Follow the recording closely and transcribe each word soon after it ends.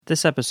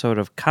This episode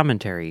of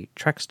Commentary,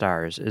 Trek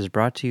Stars, is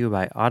brought to you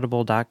by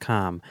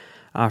Audible.com,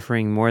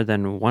 offering more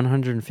than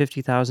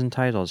 150,000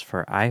 titles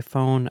for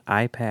iPhone,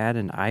 iPad,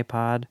 and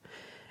iPod,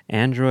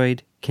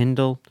 Android,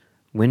 Kindle,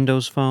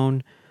 Windows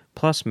Phone,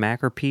 plus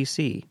Mac or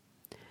PC.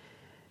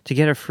 To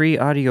get a free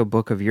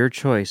audiobook of your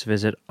choice,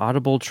 visit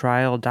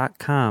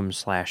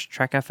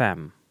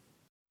audibletrial.com/trekfm.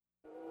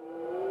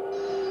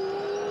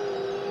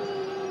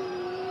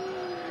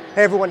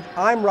 Hey everyone,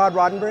 I'm Rod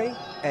Roddenberry,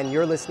 and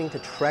you're listening to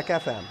Trek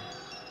FM.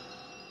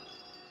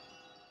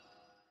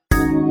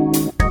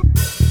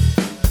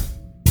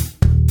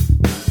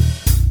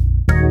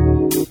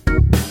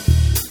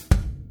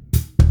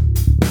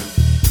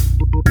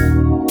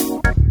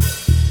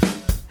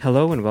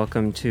 Hello and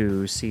welcome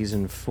to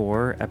Season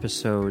 4,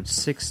 Episode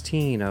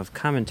 16 of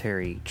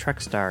Commentary,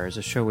 Trek Stars,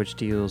 a show which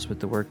deals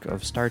with the work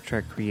of Star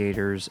Trek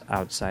creators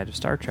outside of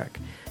Star Trek.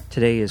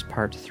 Today is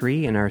Part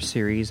 3 in our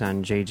series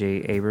on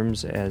J.J.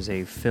 Abrams as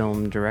a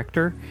film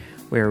director,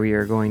 where we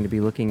are going to be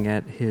looking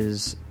at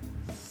his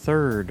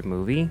third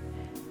movie,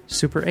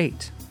 Super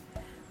 8.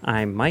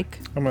 I'm Mike.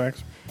 I'm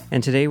Max.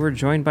 And today we're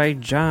joined by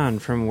John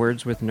from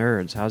Words with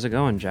Nerds. How's it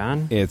going,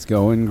 John? It's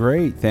going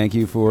great. Thank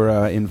you for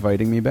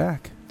inviting me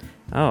back.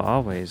 Oh,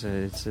 always.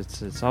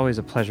 It's always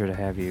a pleasure to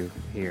have you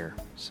here.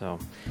 So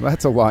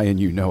That's a lie, and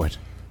you know it.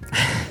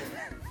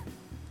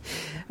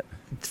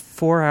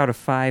 4 out of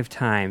 5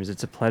 times,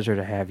 it's a pleasure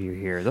to have you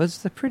here.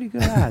 Those are pretty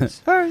good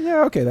odds.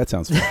 Yeah, okay, that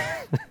sounds fun.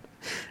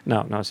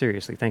 No,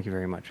 seriously. Thank you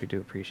very much. We do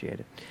appreciate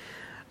it.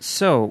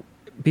 So,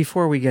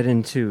 before we get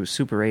into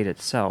Super 8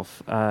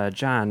 itself,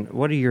 John,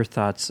 what are your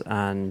thoughts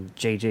on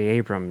J.J.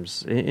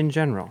 Abrams in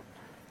general?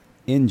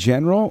 In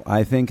general,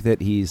 I think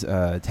that he's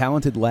a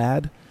talented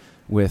lad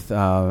with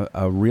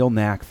a real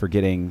knack for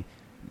getting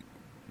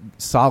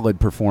solid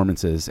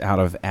performances out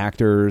of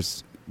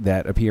actors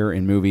that appear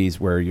in movies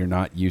where you're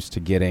not used to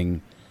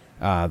getting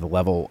the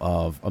level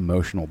of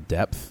emotional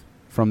depth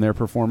from their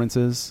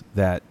performances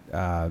that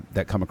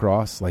come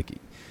across. Like,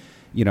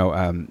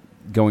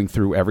 going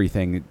through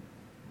everything,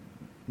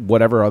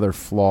 whatever other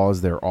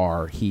flaws there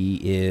are, he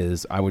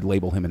is, I would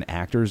label him an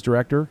actor's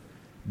director,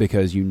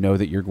 because you know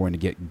that you're going to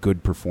get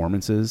good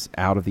performances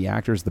out of the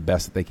actors, the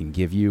best that they can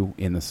give you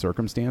in the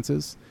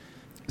circumstances.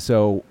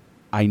 So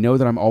I know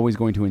that I'm always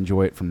going to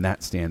enjoy it from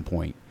that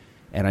standpoint.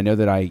 And I know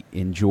that I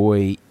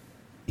enjoy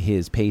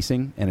his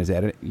pacing and his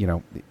edit.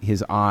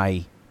 His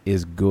eye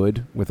is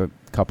good, with a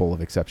couple of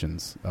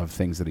exceptions of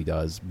things that he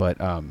does. But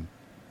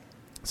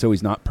so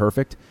he's not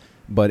perfect.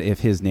 But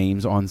if his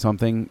name's on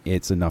something,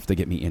 it's enough to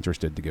get me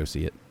interested to go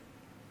see it.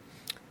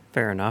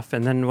 Fair enough.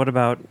 And then what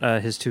about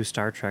his 2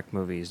 Star Trek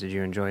movies? Did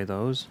you enjoy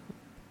those?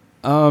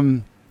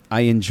 I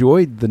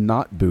enjoyed the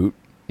Not Boot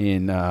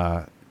in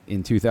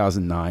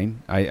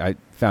 2009. I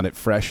found it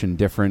fresh and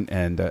different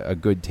and a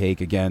good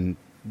take, again,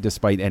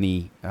 despite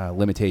any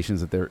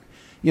limitations that there...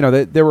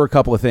 there were a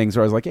couple of things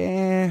where I was like,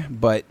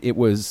 but it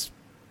was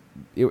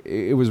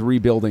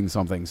rebuilding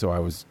something, so I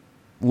was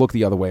looked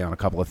the other way on a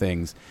couple of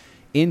things.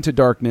 Into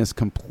Darkness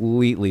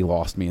completely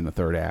lost me in the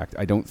third act.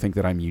 I don't think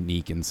that I'm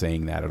unique in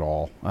saying that at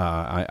all.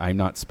 I'm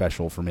not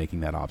special for making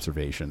that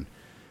observation.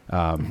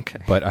 Okay.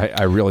 But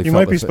I really You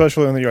felt might be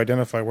special in that you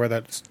identify where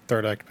that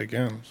third act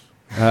begins.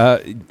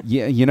 that's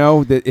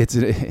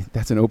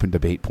an open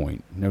debate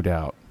point, no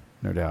doubt.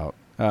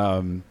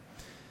 But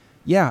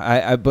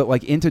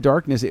like Into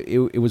Darkness,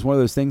 it was one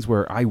of those things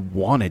where I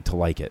wanted to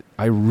like it.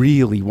 I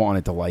really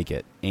wanted to like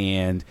it.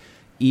 And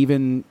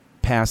even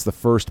past the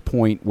first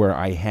point where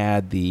I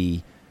had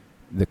the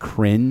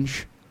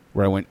cringe,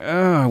 where I went,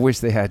 oh, I wish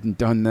they hadn't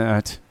done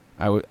that,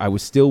 I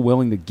was still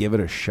willing to give it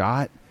a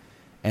shot.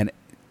 And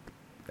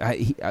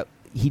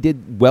he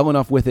did well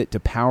enough with it to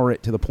power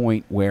it to the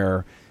point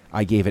where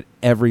I gave it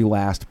every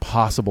last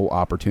possible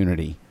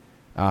opportunity.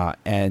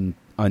 And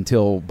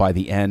until by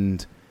the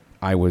end,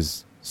 I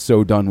was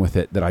so done with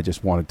it that I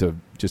just wanted to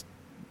just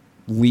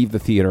leave the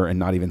theater and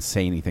not even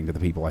say anything to the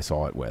people I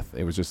saw it with.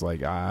 It was just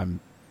like,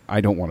 I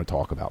don't want to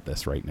talk about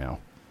this right now.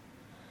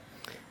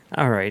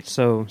 All right,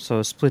 so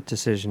a split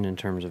decision in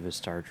terms of his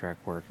Star Trek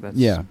work. That's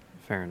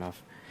fair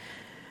enough.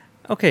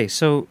 Okay,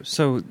 so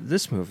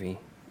this movie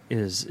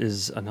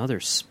is another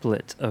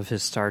split of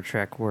his Star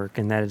Trek work,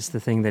 and that is the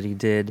thing that he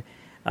did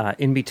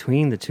in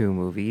between the 2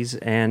 movies,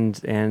 and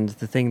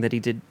the thing that he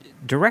did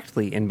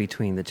directly in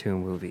between the 2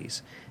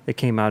 movies. That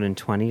came out in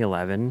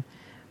 2011,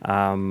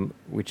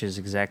 which is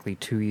exactly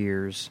 2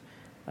 years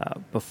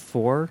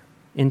before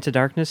Into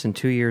Darkness and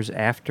 2 years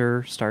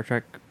after Star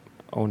Trek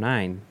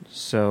 09.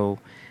 So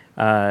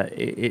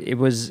it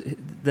was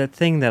that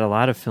thing that a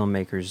lot of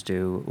filmmakers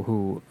do,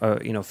 who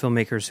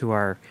filmmakers who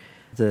are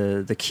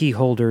the key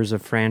holders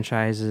of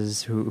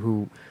franchises,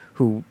 who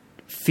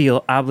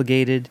feel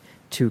obligated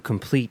to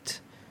complete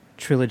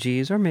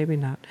trilogies, or maybe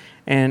not,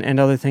 and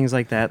other things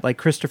like that. Like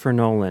Christopher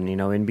Nolan,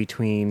 in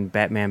between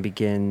Batman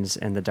Begins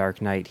and The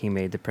Dark Knight, he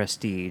made The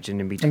Prestige,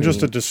 and in between. And just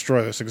to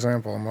destroy this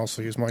example, I'm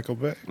also use Michael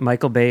Bay.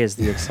 Michael Bay is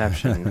the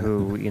exception,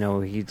 who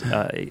he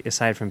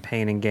aside from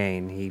Pain and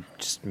Gain, he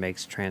just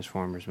makes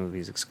Transformers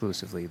movies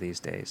exclusively these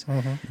days.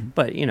 Mm-hmm.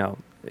 But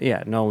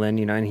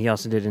Nolan, and he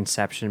also did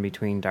Inception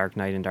between Dark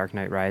Knight and Dark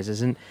Knight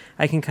Rises, and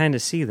I can kind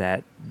of see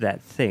that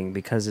thing,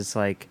 because it's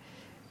like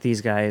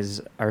these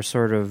guys are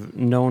sort of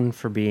known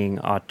for being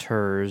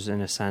auteurs in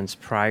a sense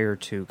prior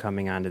to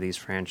coming onto these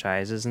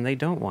franchises, and they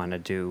don't want to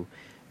do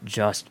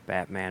just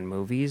Batman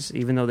movies,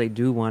 even though they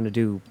do want to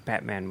do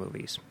Batman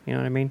movies. You know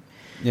what I mean?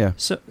 Yeah.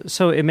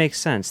 So it makes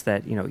sense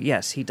that,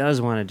 yes, he does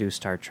want to do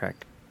Star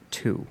Trek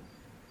 2,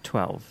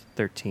 12,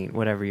 13,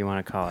 whatever you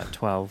want to call it,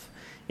 12,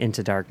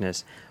 Into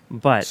Darkness.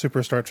 But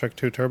Super Star Trek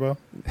 2 Turbo?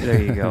 There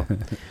you go.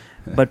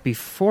 But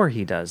before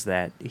he does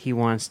that, he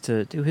wants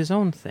to do his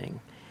own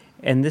thing.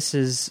 And this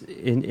is,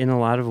 in a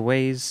lot of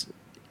ways,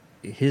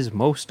 his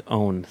most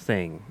owned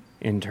thing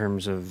in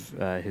terms of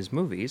his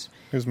movies.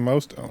 His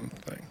most owned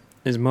thing.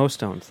 His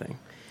most owned thing.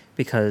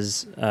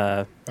 Because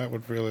that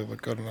would really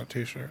look good on a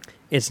T-shirt.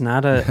 It's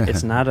not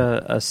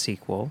a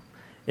sequel.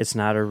 It's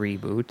not a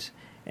reboot.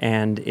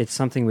 And it's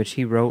something which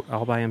he wrote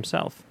all by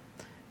himself.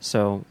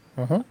 So,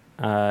 in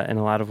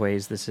a lot of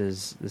ways, this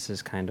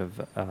is kind of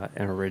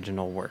an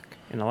original work.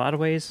 In a lot of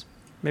ways,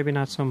 maybe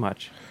not so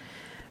much.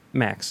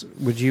 Max,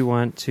 would you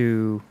want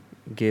to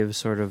give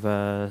sort of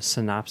a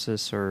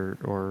synopsis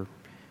or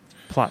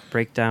plot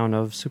breakdown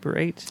of Super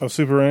 8? Of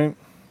Super 8?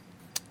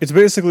 It's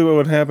basically what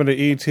would happen to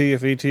E.T.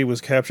 if E.T.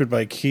 was captured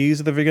by keys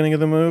at the beginning of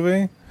the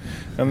movie,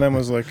 and then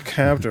was like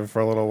captive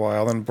for a little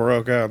while, then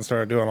broke out and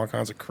started doing all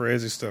kinds of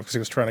crazy stuff because he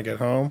was trying to get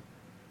home.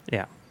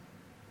 Yeah.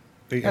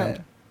 The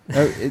end.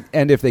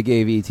 And if they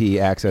gave E.T.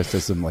 access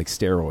to some like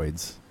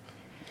steroids,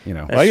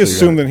 I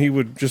assumed that he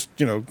would just,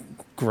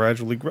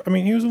 gradually.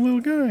 He was a little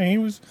guy. He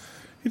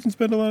didn't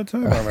spend a lot of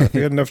time on it. If he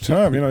had enough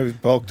time, he was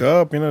bulked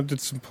up.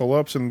 Did some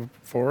pull-ups in the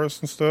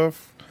forest and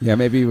stuff. Yeah,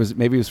 maybe he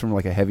was from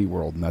like a heavy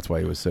world, and that's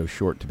why he was so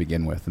short to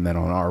begin with. And then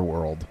on our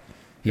world,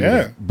 he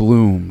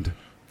bloomed.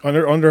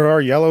 Under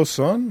our yellow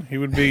sun, he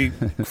would be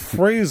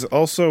crazy.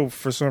 Also,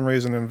 for some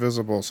reason,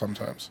 invisible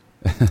sometimes.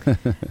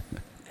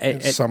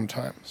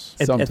 Sometimes.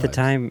 At the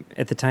time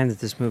that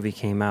this movie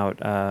came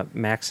out,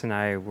 Max and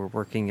I were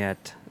working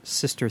at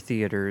sister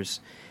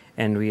theaters,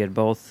 and we had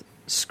both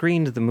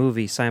screened the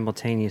movie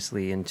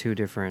simultaneously in two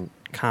different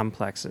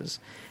complexes.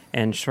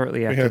 And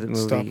shortly after the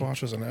movie,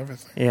 stopwatches and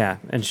everything. Yeah,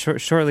 and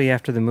shortly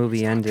after the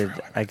movie ended,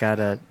 I got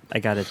a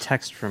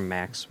text from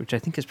Max, which I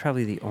think is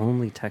probably the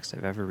only text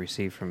I've ever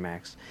received from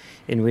Max,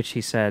 in which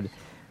he said,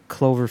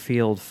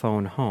 "Cloverfield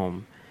phone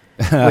home."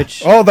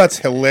 Which, that's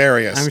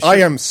hilarious. Sure, I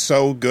am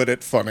so good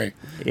at funny.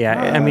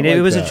 Yeah,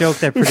 it was a joke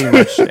that pretty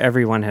much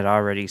everyone had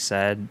already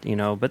said,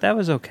 but that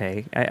was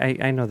okay.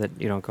 I know that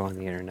you don't go on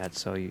the internet,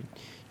 so you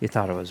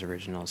thought it was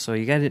original. So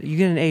you get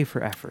an A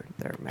for effort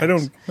there,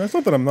 Max. That's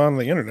not that I'm not on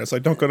the internet. So I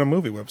don't go to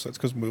movie websites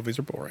because movies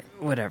are boring.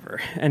 Whatever.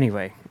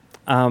 Anyway,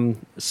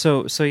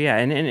 so yeah,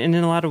 and in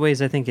a lot of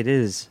ways, I think it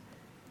is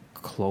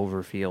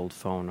Cloverfield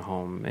phone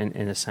home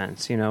in a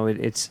sense.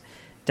 It's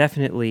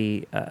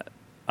definitely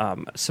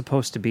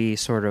supposed to be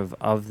sort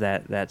of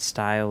that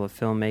style of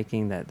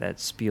filmmaking, that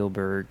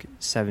Spielberg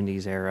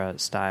 70s era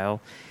style.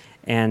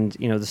 And,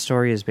 the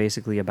story is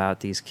basically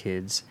about these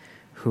kids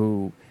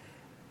who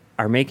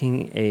are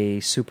making a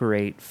Super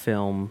 8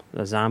 film,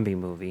 a zombie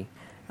movie,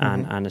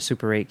 on a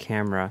Super 8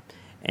 camera,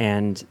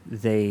 and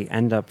they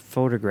end up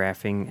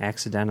photographing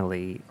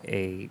accidentally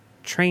a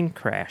train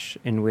crash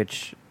in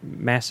which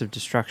massive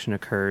destruction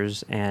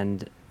occurs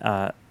and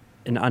an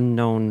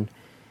unknown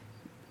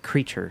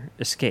creature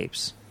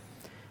escapes.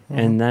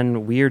 And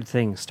then weird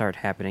things start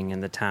happening in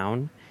the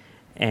town,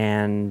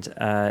 and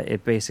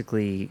it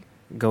basically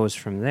goes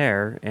from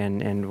there,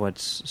 and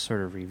what's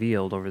sort of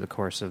revealed over the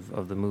course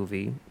of the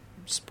movie,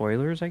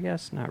 spoilers, I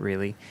guess, not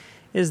really,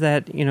 is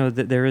that,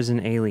 that there is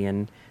an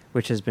alien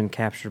which has been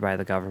captured by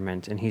the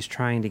government, and he's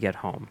trying to get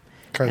home.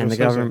 And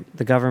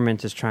the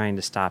government is trying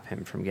to stop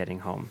him from getting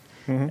home.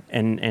 Mm-hmm.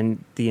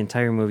 And the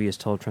entire movie is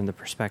told from the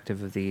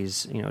perspective of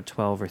these,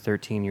 12 or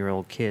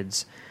 13-year-old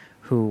kids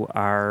who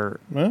are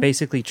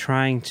basically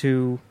trying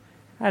to,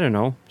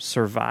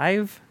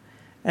 survive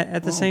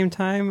at the same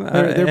time.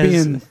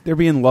 They're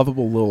being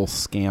lovable little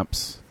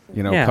scamps,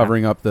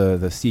 covering up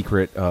the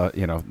secret.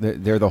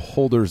 They're the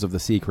holders of the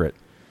secret.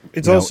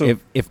 It's also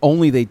if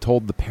only they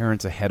told the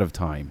parents ahead of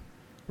time,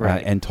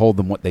 right, and told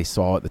them what they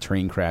saw at the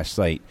train crash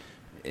site,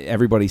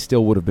 everybody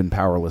still would have been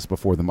powerless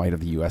before the might of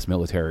the U.S.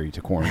 military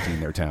to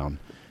quarantine their town.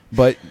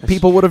 But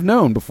people would have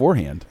known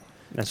beforehand.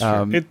 That's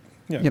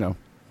true.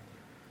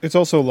 It's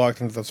also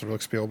locked into that sort of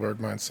like Spielberg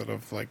mindset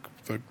of like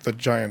the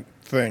giant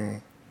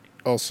thing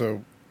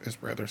also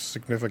is rather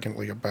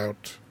significantly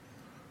about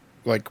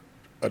like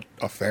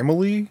a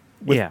family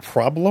with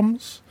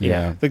problems.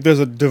 Yeah. Like there's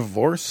a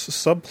divorce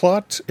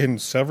subplot in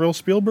several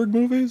Spielberg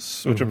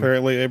movies, which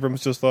apparently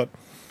Abrams just thought,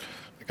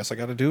 I guess I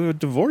got to do a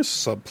divorce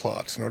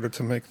subplot in order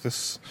to make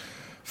this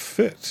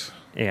fit.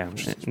 Yeah,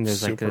 and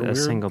there's like a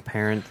single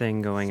parent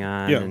thing going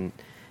on. Yeah. And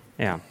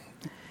yeah.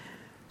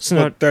 So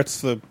but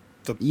that's the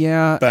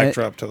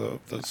backdrop to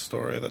the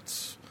story.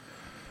 That's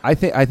I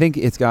think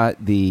it's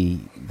got the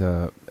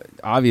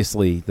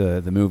obviously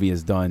the movie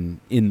is done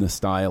in the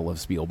style of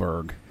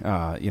Spielberg,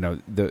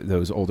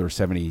 those older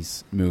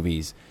 70s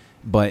movies,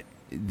 but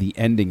the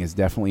ending is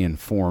definitely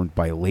informed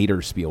by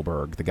later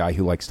Spielberg, the guy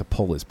who likes to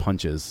pull his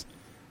punches.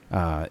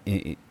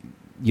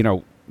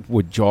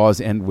 Would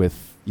Jaws end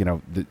with,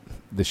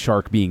 the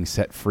shark being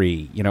set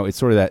free? It's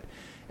sort of that,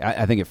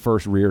 I think it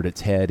first reared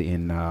its head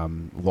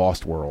in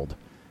Lost World,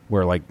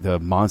 where like the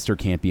monster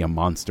can't be a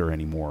monster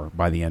anymore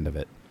by the end of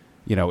it.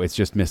 It's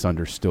just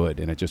misunderstood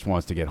and it just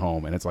wants to get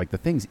home. And it's like the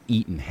thing's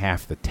eaten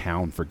half the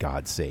town, for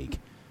God's sake.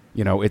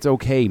 It's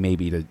okay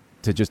maybe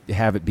to just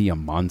have it be a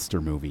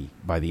monster movie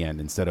by the end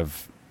instead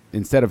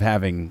of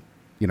having,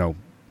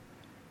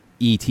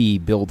 E.T.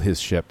 build his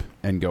ship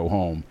and go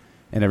home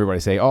and everybody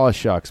say, oh,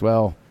 shucks,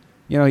 well,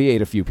 he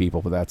ate a few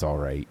people, but that's all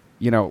right.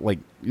 I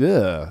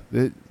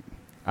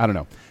don't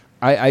know.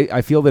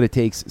 I feel that it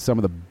takes some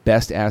of the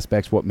best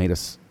aspects, what made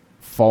us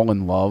fall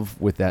in love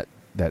with that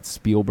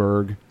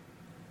Spielberg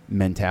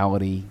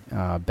mentality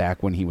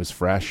back when he was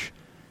fresh.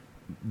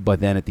 But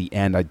then at the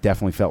end, I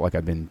definitely felt like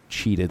I'd been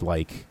cheated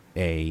like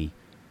a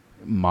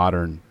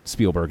modern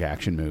Spielberg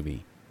action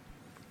movie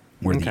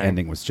where the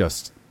ending was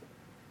just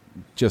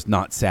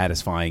not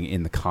satisfying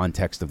in the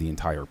context of the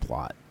entire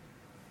plot.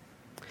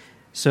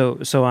 So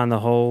on the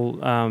whole,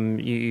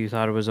 you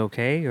thought it was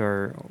okay,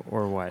 or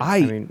what?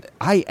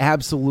 I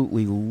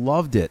absolutely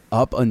loved it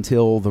up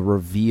until the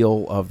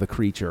reveal of the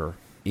creature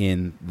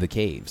in the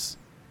caves.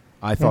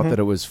 I thought that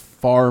it was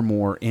far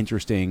more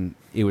interesting.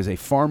 It was a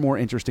far more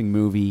interesting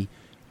movie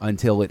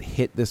until it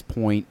hit this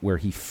point where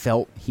he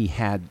felt he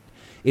had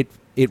it.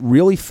 It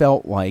really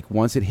felt like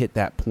once it hit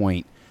that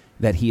point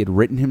that he had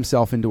written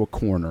himself into a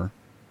corner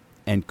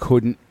and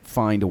couldn't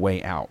find a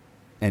way out,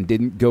 and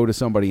didn't go to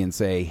somebody and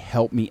say,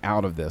 help me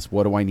out of this.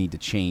 What do I need to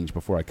change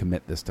before I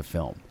commit this to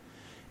film?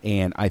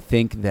 And I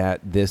think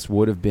that this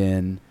would have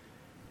been,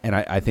 and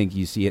I think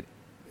you see it,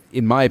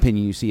 in my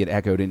opinion, you see it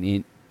echoed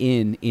in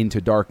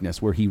Into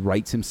Darkness, where he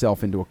writes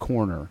himself into a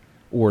corner,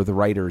 or the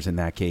writers in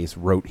that case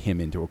wrote him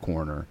into a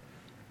corner,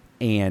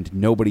 and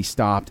nobody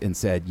stopped and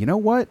said, you know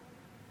what?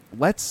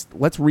 Let's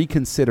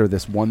reconsider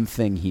this one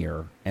thing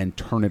here and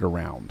turn it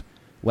around.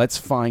 Let's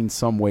find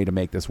some way to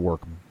make this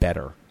work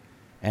better.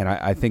 And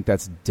I think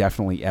that's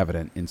definitely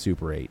evident in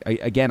Super 8.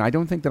 I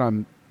don't think that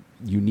I'm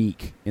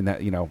unique in that,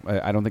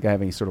 I don't think I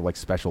have any sort of like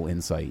special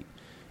insight.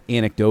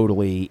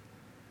 Anecdotally,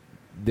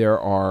 there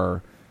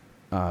are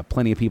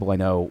plenty of people I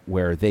know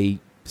where they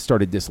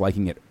started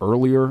disliking it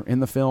earlier in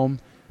the film,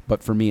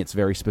 but for me, it's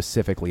very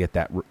specifically at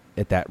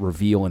that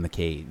reveal in the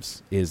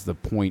caves is the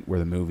point where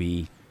the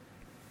movie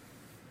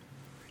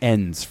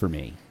ends for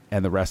me,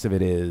 and the rest of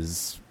it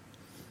is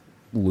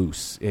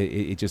loose.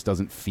 It just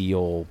doesn't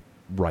feel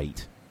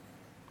right.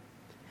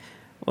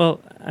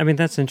 Well, I mean,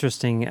 that's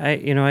interesting.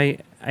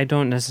 I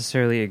don't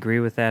necessarily agree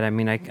with that. I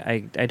mean,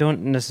 I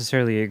don't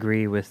necessarily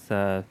agree with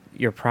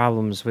your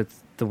problems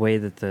with the way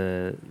that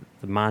the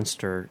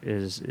monster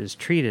is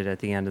treated at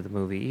the end of the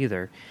movie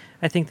either.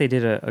 I think they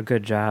did a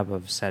good job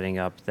of setting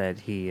up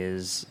that he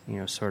is,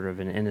 sort of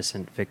an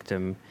innocent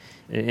victim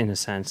in a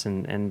sense,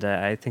 and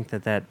I think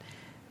that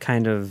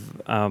kind of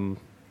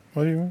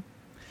what do you mean?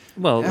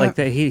 Well, like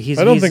that he's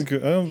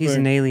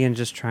an alien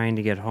just trying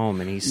to get home,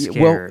 and he's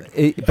scared.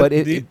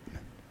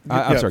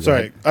 I'm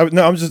sorry. I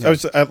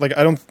was like,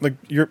 I don't like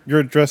you're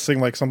addressing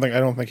like something I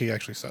don't think he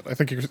actually said. I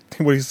think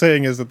what he's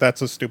saying is that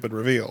that's a stupid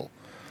reveal.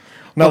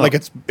 Not like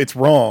it's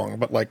wrong,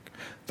 but like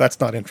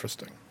that's not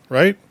interesting,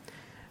 right?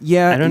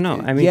 Yeah, I don't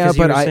know. I mean, yeah,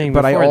 but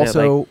I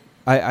also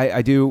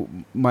I do,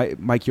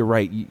 Mike. You're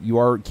right. You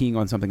are keying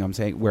on something I'm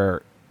saying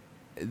where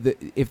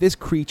if this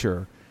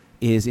creature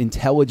is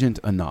intelligent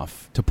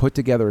enough to put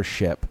together a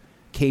ship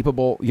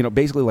capable,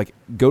 basically like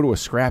go to a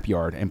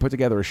scrapyard and put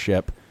together a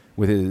ship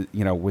with his,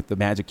 with the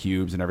magic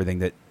cubes and everything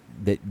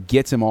that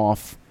gets him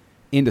off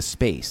into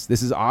space.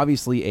 This is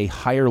obviously a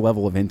higher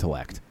level of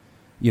intellect.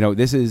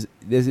 This is.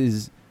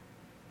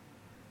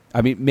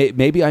 I mean,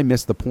 maybe I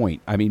missed the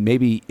point. I mean,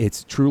 maybe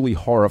it's truly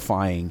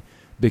horrifying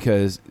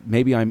because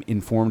maybe I'm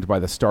informed by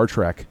the Star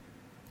Trek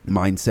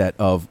mindset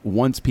of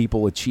once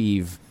people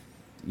achieve,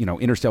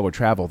 interstellar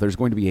travel, there's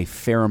going to be a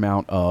fair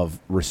amount of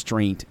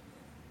restraint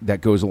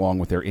that goes along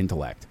with their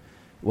intellect.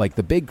 Like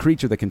the big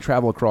creature that can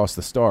travel across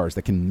the stars,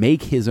 that can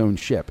make his own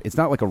ship. It's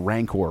not like a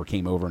Rancor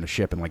came over in a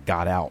ship and like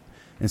got out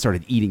and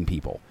started eating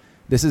people.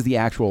 This is the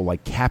actual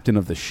like captain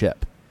of the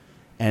ship.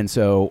 And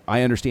so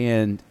I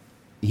understand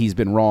he's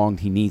been wronged.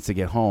 He needs to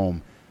get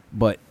home,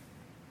 but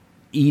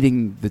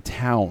eating the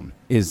town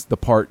is the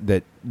part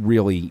that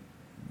really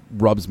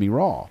rubs me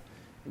raw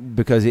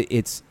because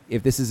it's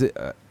if this is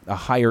a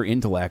higher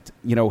intellect,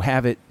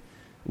 have it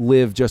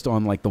live just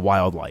on like the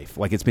wildlife,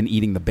 like it's been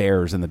eating the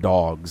bears and the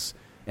dogs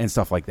and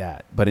stuff like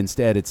that. But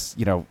instead it's,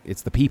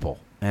 it's the people.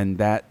 And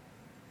that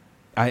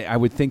I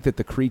would think that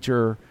the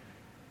creature,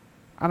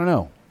 I don't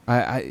know.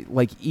 I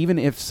like, even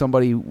if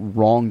somebody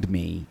wronged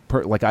me,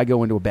 like I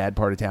go into a bad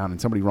part of town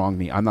and somebody wronged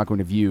me, I'm not going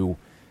to view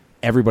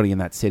everybody in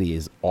that city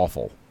as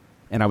awful.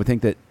 And I would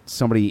think that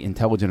somebody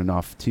intelligent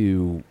enough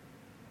to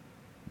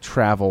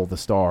travel the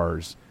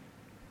stars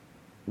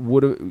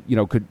would,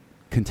 could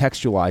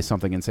contextualize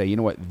something and say, you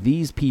know what,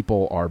 these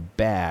people are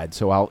bad,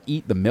 so I'll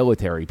eat the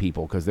military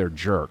people because they're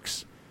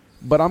jerks,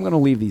 but I'm going to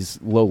leave these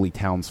lowly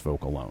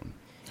townsfolk alone.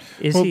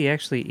 Is he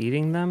actually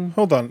eating them?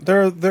 Hold on,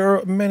 there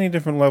are many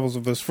different levels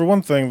of this. For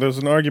one thing, there's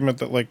an argument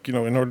that, like, in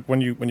order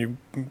when you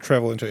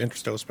travel into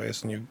interstellar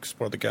space and you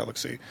explore the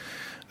galaxy,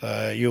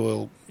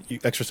 you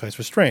exercise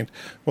restraint.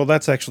 Well,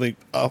 that's actually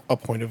a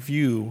point of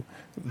view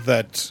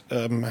that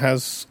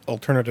has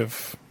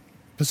alternative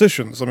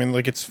positions. I mean,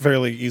 like, it's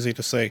fairly easy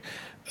to say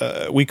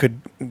we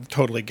could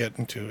totally get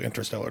into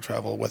interstellar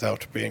travel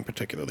without being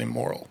particularly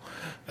moral.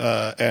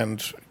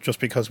 And just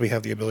because we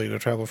have the ability to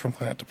travel from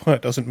planet to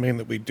planet doesn't mean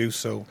that we do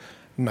so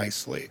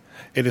nicely.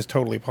 It is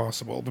totally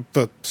possible.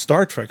 The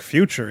Star Trek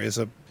future is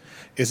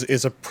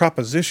a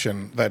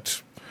proposition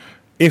that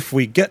if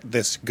we get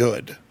this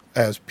good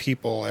as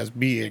people, as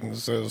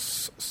beings,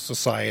 as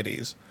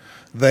societies,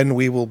 then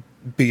we will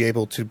be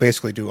able to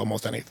basically do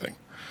almost anything.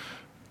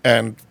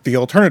 And the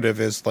alternative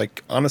is,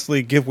 like,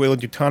 honestly, give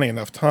Weyland-Yutani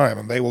enough time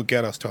and they will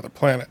get us to other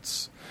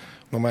planets,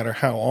 no matter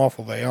how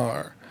awful they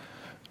are.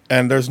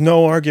 And there's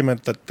no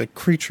argument that the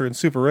creature in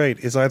Super 8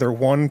 is either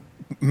one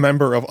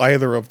member of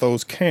either of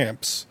those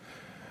camps.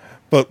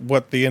 But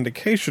what the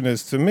indication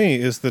is to me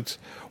is that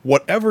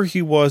whatever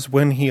he was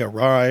when he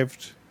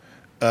arrived,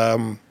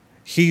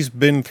 he's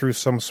been through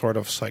some sort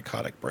of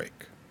psychotic break.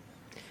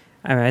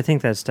 I mean, I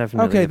think that's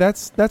definitely... Okay,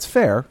 that's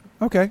fair.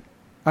 Okay.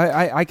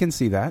 I can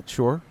see that,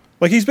 sure.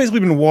 Like, he's basically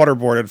been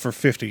waterboarded for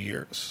 50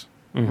 years.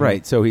 Mm-hmm.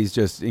 Right, so he's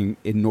just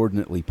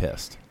inordinately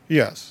pissed.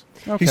 Yes.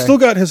 Okay. He's still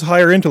got his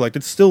higher intellect.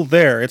 It's still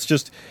there. It's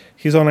just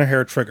he's on a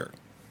hair trigger.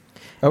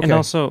 Okay. And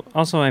also,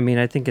 I mean,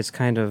 I think it's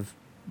kind of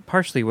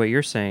partially what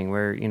you're saying,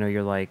 where,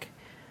 you're like,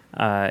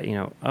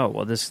 oh,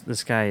 well,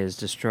 this guy has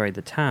destroyed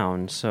the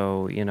town,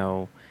 so,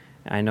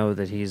 I know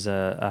that he's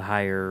a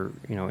higher,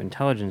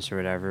 intelligence or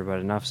whatever, but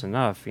enough's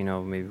enough.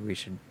 Maybe we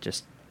should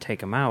just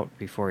take him out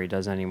before he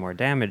does any more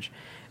damage.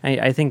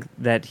 I think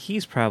that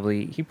he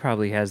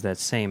probably has that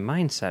same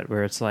mindset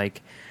where it's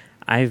like,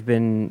 I've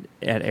been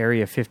at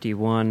Area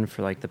 51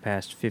 for like the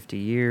past 50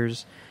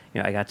 years.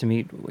 I got to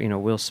meet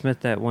Will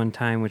Smith that one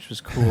time, which was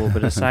cool.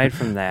 But aside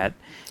from that,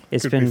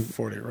 it's Could been be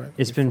 40, right?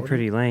 It's been 40?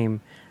 Pretty lame.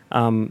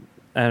 I don't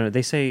know.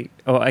 They say,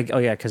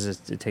 yeah, because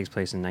it takes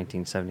place in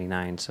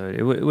 1979, so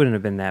it wouldn't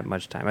have been that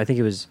much time. I think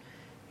it was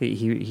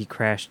he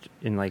crashed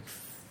in like.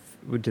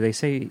 Do they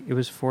say it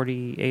was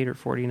 48 or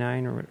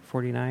 49 or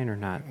 49 or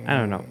not? I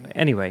don't know.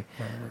 Anyway,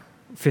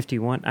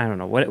 51. I don't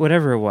know.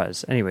 Whatever it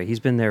was. Anyway, he's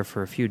been there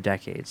for a few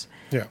decades.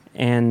 Yeah.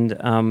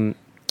 And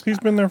he's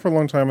been there for a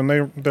long time,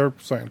 and they're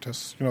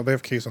scientists. They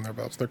have keys in their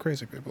belts. They're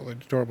crazy people. They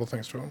do horrible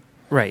things to him.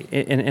 Right.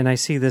 And I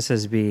see this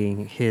as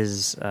being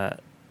his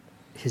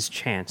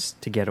chance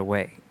to get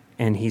away,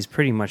 and he's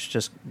pretty much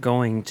just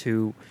going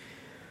to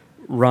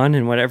run,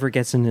 and whatever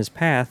gets in his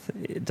path,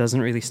 it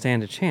doesn't really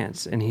stand a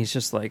chance. And he's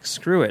just like,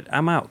 screw it,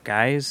 I'm out,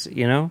 guys,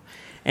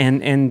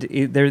 And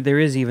there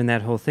is even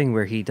that whole thing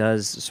where he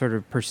does sort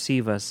of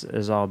perceive us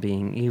as all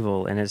being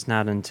evil, and it's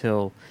not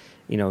until,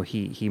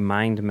 he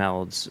mind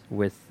melds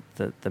with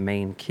the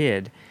main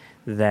kid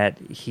that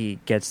he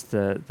gets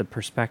the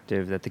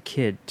perspective that the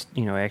kid,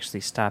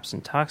 actually stops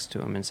and talks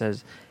to him and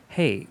says,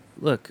 hey,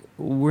 look,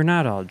 we're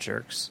not all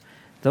jerks.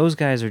 Those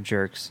guys are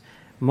jerks.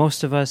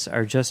 Most of us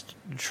are just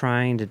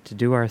trying to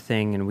do our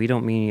thing, and we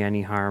don't mean you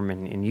any harm,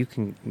 and you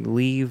can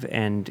leave,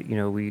 and,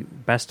 we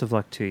best of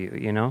luck to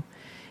you,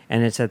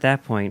 And it's at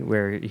that point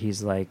where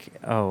he's like,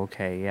 oh,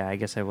 okay, yeah, I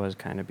guess I was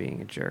kind of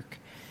being a jerk.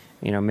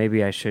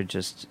 Maybe I should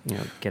just,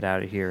 get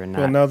out of here and not...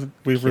 Well, now that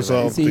we've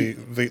resolved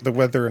the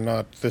whether or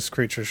not this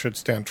creature should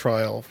stand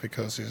trial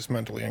because he's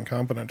mentally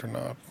incompetent or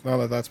not, now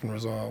that that's been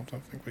resolved, I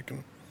think we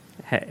can...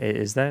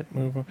 Is that...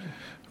 move on.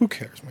 Who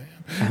cares, man?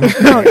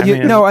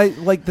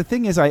 The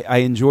thing is, I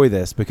enjoy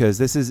this because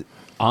this is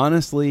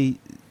honestly,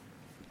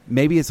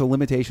 maybe it's a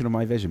limitation of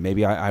my vision.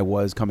 Maybe I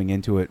was coming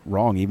into it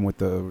wrong, even with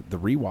the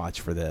rewatch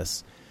for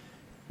this.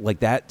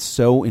 Like, that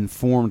so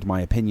informed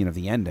my opinion of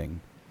the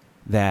ending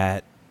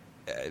that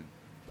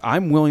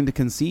I'm willing to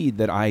concede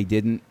that I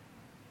didn't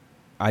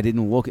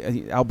look.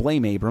 I'll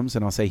blame Abrams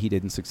and I'll say he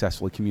didn't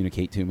successfully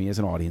communicate to me as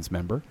an audience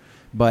member.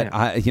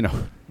 But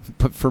yeah.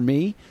 But for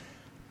me,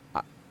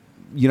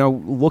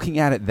 looking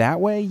at it that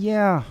way,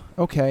 yeah,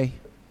 okay.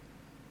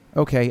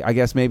 I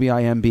guess maybe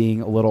I am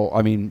being a little.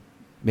 I mean,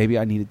 maybe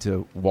I needed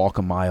to walk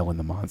a mile in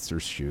the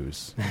monster's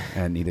shoes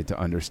and needed to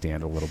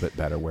understand a little bit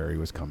better where he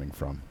was coming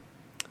from.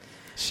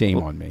 Shame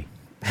on me.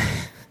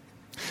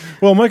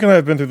 Well, Mike and I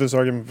have been through this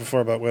argument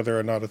before about whether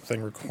or not a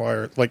thing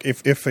required, like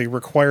if a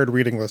required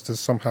reading list is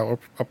somehow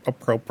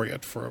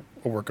appropriate for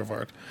a work of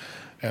art.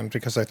 And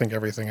because I think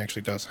everything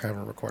actually does have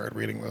a required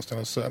reading list in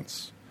a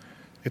sense,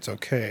 it's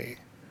okay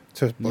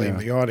to blame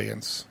the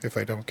audience if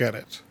they don't get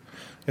it.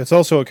 It's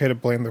also okay to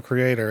blame the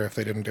creator if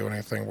they didn't do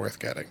anything worth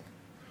getting.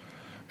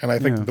 And I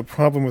think the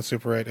problem with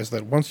Super 8 is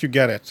that once you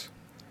get it,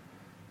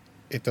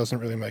 it doesn't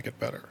really make it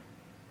better.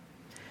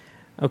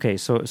 Okay,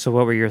 so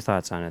what were your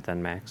thoughts on it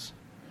then, Max?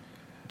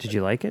 Did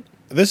you like it?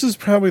 This is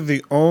probably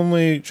the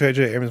only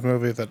J.J. Abrams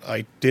movie that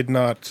I did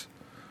not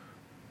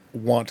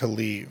want to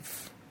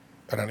leave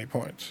at any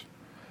point.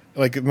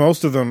 Like,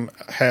 most of them,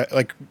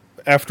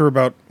 after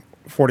about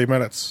 40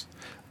 minutes,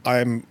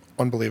 I'm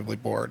unbelievably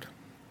bored.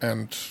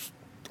 And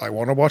I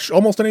want to watch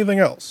almost anything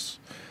else.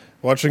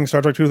 Watching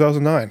Star Trek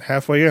 2009,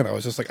 halfway in, I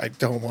was just like, I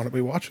don't want to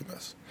be watching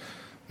this.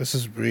 This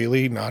is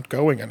really not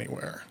going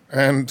anywhere.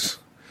 And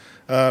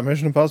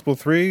Mission Impossible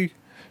 3,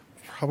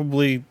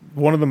 probably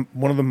one of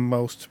the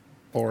most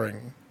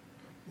boring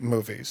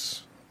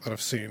movies that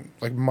I've seen.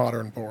 Like,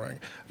 modern boring.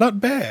 Not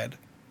bad,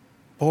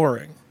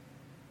 boring.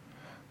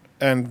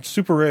 And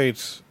Super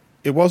 8,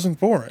 it wasn't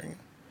boring.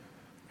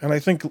 And I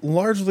think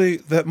largely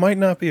that might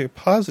not be a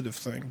positive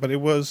thing, but it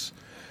was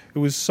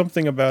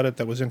something about it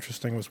that was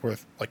interesting, was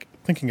worth like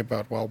thinking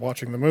about while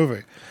watching the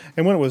movie.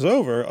 And when it was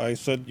over, I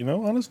said,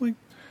 honestly,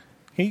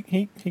 he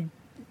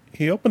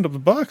opened up the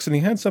box and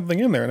he had something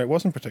in there, and it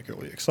wasn't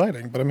particularly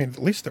exciting, but I mean,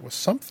 at least there was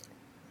something.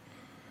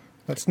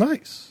 That's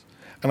nice.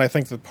 And I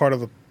think that part of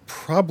the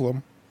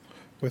problem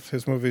with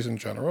his movies in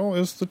general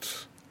is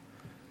that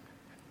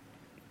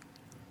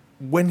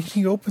when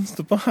he opens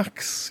the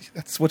box,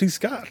 that's what he's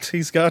got.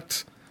 He's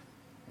got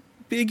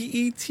big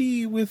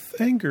E.T. with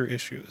anger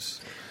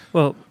issues.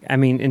 Well, I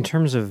mean, in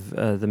terms of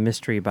the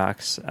mystery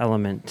box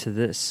element to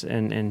this,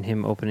 and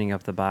him opening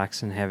up the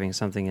box and having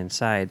something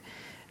inside,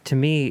 to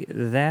me,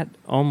 that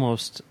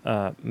almost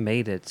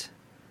made it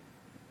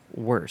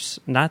worse.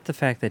 Not the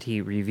fact that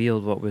he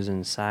revealed what was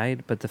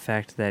inside, but the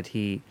fact that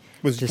he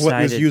was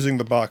using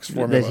the box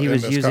formula. That he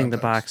was using the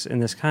box in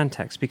this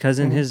context. Because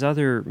in his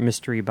other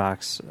mystery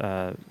box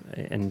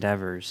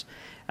endeavors,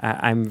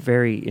 I'm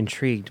very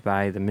intrigued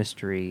by the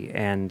mystery,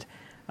 and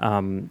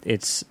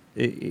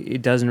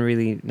it doesn't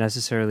really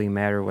necessarily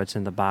matter what's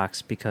in the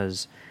box,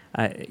 because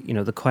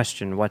the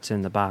question, what's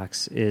in the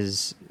box,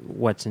 is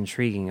what's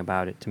intriguing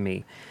about it to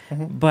me.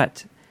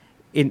 But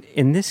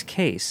in this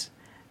case,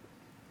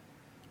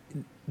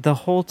 the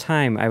whole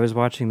time I was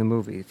watching the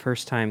movie,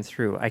 first time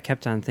through, I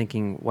kept on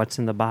thinking, what's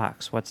in the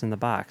box? What's in the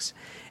box?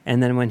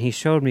 And then when he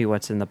showed me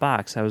what's in the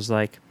box, I was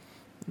like,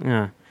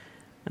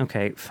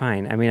 okay,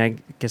 fine. I mean, I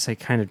guess I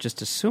kind of just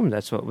assumed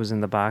that's what was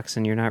in the box,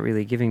 and you're not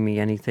really giving me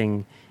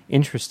anything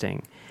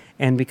interesting.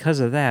 And because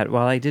of that,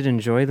 while I did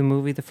enjoy the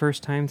movie the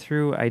first time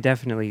through, I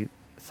definitely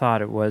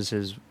thought it was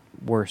his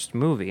worst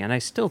movie, and I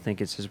still think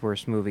it's his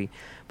worst movie.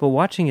 But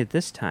watching it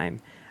this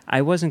time,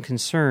 I wasn't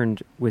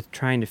concerned with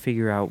trying to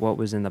figure out what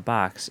was in the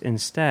box.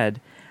 Instead,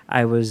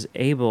 I was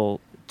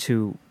able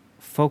to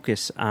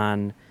focus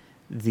on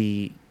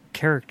the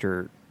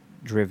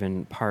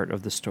character-driven part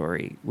of the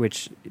story,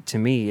 which to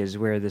me is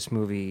where this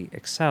movie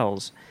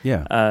excels.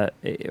 Yeah.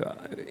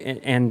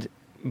 And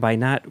by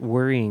not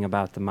worrying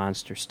about the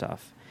monster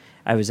stuff,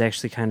 I was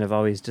actually kind of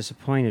always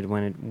disappointed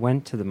when it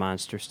went to the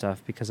monster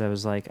stuff, because I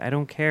was like, I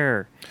don't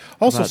care.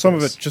 Also, some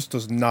of it just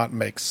does not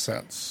make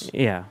sense.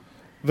 Yeah.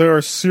 There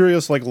are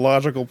serious,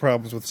 logical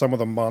problems with some of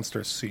the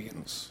monster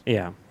scenes.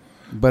 Yeah.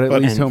 But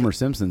at least Homer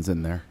Simpson's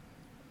in there.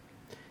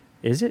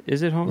 Is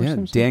it Homer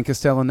Simpson? Dan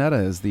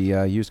Castellaneta is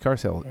the used car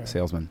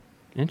salesman.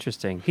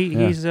 Interesting.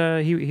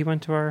 He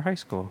went to our high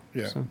school.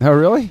 Yeah. So. Oh,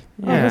 really?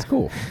 Yeah. Oh, that's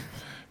cool.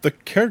 The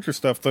character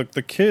stuff,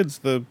 the kids,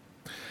 the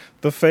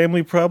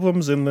family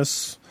problems in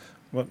this,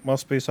 what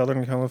must be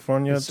Southern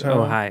California town.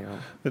 Ohio.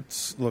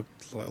 It looks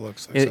like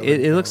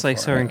it looks like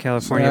Southern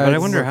California, but I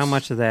wonder how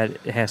much of that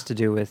has to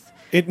do with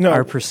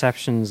our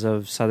perceptions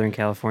of Southern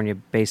California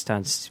based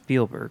on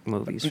Spielberg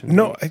movies.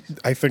 No,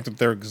 I think that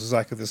they're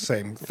exactly the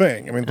same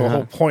thing. I mean, the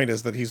whole point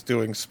is that he's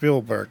doing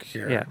Spielberg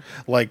here. Yeah.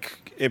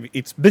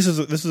 This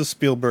is a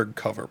Spielberg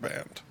cover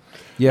band.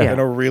 Yeah. In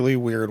a really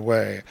weird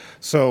way.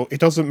 So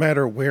it doesn't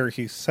matter where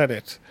he said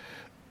it.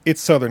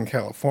 It's Southern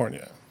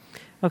California.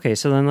 Okay,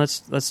 so then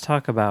let's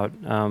talk about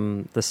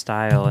the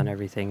style and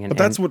everything. But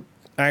that's what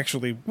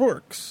actually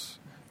works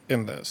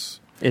in this.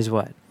 Is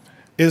what?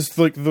 Is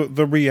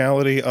the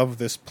reality of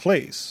this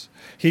place.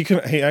 He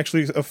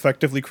actually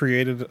effectively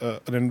created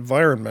an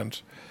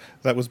environment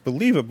that was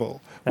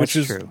believable, which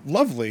is true.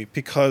 Lovely,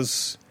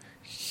 because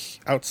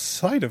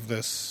outside of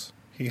this,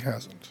 he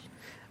hasn't.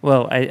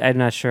 Well, I'm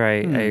not sure I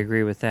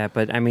agree with that,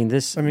 but I mean,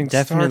 definitely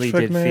Star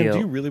Trek, did man, feel. Do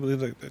you really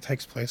believe that it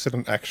takes place in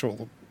an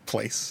actual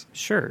place?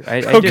 Sure, I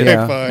do. Okay,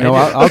 fine. No,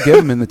 I'll give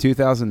him in the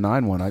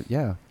 2009 one.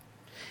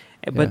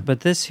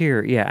 But this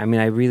here, I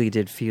mean, I really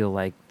did feel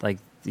like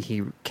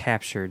he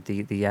captured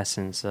the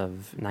essence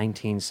of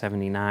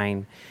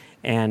 1979,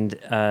 and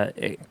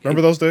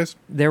remember those days?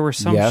 There were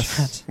some yes,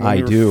 shots. When I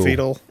we were do.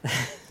 Fetal.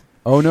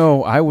 Oh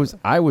no, I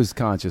was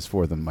conscious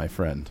for them, my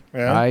friend.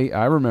 Yeah?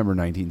 I remember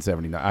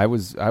 1979. I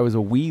was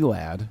a wee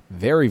lad,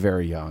 very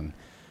very young,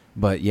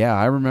 but yeah,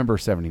 I remember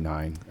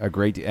 79.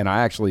 And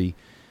I actually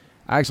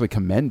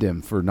commend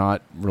him for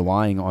not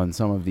relying on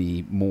some of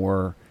the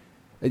more.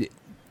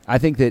 I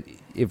think that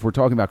if we're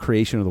talking about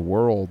creation of the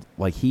world,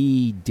 like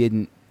he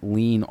didn't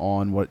lean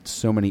on what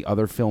so many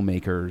other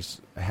filmmakers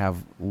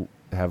have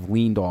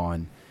leaned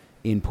on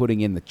in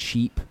putting in the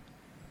cheap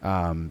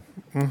the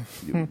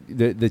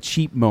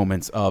cheap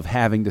moments of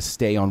having to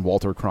stay on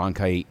Walter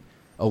Cronkite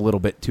a little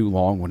bit too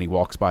long when he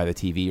walks by the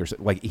TV,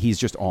 or like he's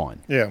just on.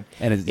 Yeah.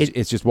 And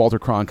it's just Walter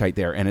Cronkite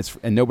there, and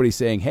nobody's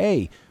saying,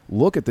 "Hey,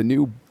 look at the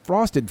new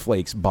Frosted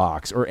Flakes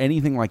box," or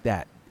anything like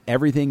that.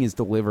 Everything is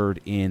delivered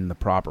in the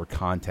proper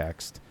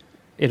context.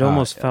 It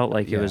almost felt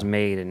like it was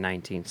made in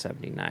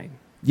 1979.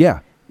 Yeah.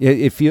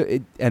 I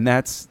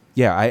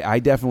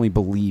definitely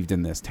believed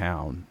in this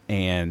town,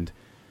 and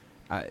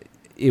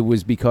it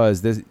was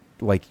because this,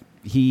 like,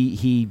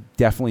 he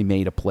definitely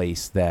made a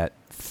place that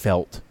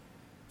felt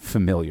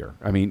familiar.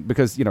 I mean,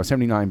 because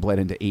 79 bled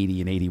into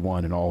 80 and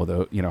 81 and all of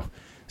the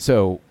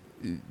so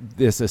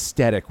this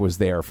aesthetic was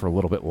there for a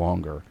little bit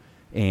longer,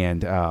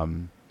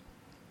 and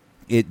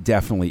it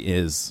definitely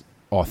is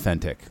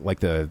authentic.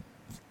 Like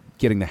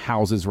getting the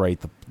houses right,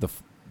 the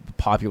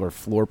popular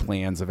floor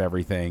plans of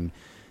everything.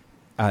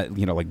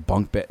 Like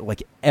bunk bed,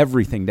 like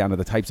everything down to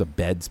the types of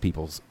beds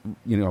people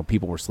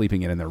were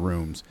sleeping in their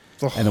rooms,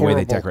 and the way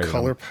they decorated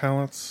color them.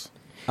 palettes.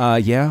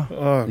 Yeah.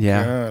 Oh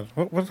yeah.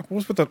 God, what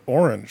was with that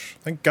orange?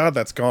 Thank God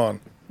that's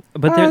gone.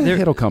 But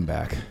it'll come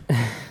back.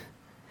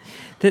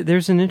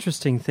 There's an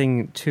interesting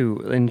thing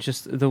too, and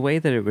just the way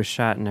that it was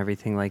shot and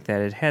everything like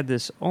that. It had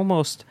this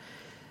almost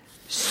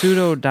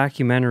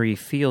pseudo-documentary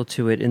feel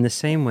to it, in the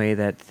same way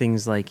that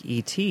things like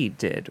E.T.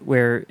 did,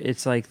 where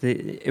it's like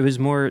it was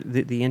more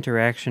the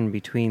interaction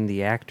between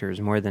the actors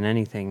more than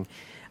anything.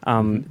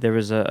 There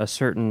was a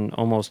certain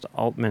almost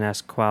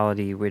Altman-esque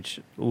quality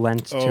which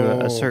lent to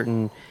a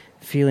certain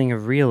feeling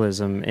of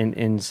realism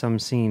in some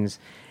scenes.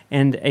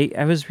 And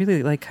I was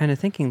really like kind of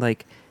thinking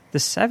like the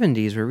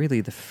 70s were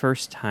really the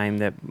first time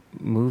that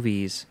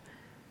movies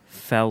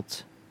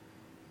felt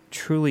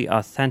truly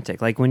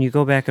authentic. Like when you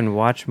go back and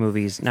watch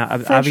movies now,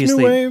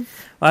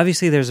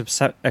 obviously there's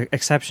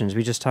exceptions.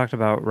 We just talked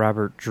about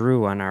Robert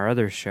Drew on our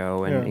other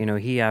show, and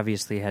he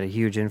obviously had a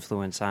huge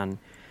influence on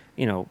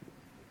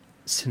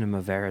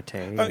cinema verite.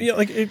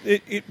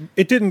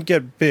 It didn't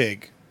get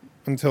big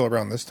until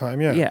around this time.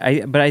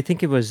 But I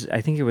think it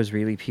was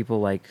really people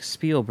like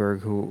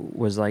Spielberg who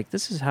was like,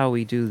 this is how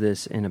we do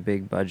this in a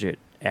big budget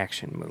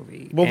action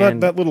movie. Well,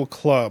 that little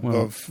club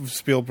of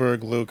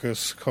Spielberg,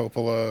 Lucas,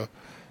 Coppola,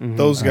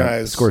 those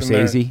guys,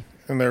 Scorsese,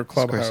 in their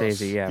clubhouse.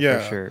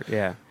 Scorsese, for sure,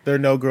 yeah. They're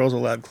No Girls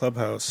Allowed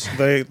clubhouse.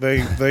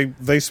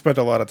 They spent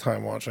a lot of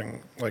time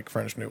watching like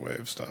French New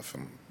Wave stuff,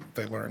 and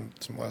they learned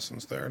some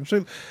lessons there.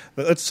 And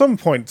at some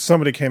point,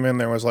 somebody came in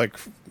there and was like,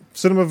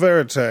 cinema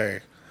verite,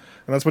 and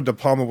that's what De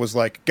Palma was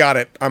like. Got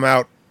it, I'm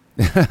out.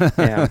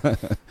 Yeah.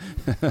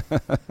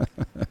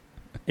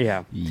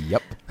 Yeah.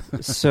 Yep.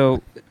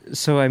 So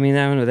I mean,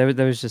 I don't know.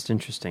 That was just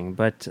interesting.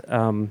 But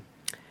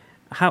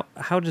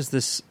how does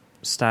this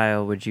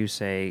style, would you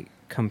say,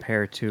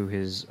 compare to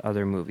his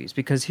other movies?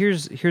 Because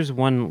here's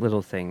one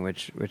little thing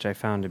which I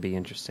found to be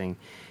interesting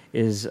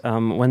is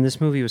when this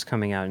movie was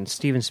coming out and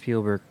Steven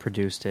Spielberg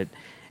produced it,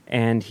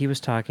 and he was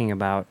talking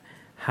about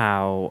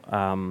how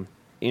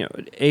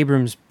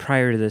Abrams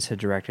prior to this had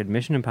directed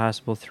Mission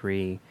Impossible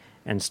 3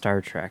 and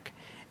Star Trek,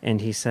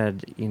 and he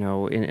said, in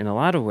a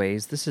lot of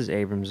ways this is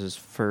Abrams'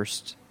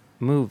 first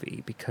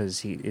movie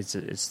because it's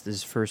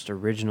his first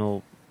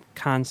original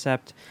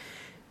concept.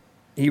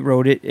 He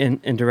wrote it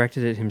and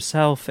directed it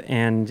himself,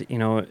 and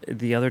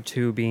the other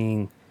two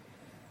being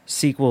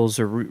sequels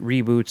or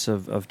reboots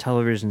of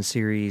television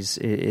series.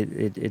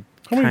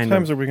 How many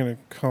times are we going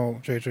to call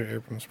J.J.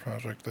 Abrams'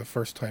 project the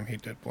first time he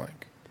did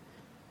blank?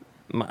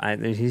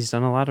 He's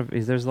done a lot of.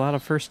 There's a lot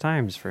of first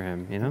times for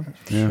him, Yeah.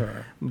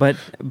 Sure. But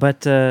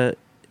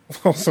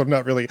also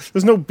not really.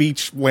 There's no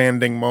beach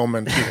landing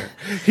moment here.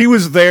 He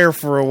was there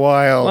for a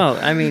while. Well,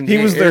 I mean, he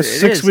was there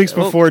 6 weeks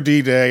before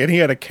D-Day, and he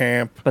had a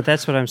camp. But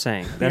that's what I'm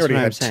saying. That's he already what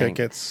I'm had saying.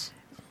 Tickets.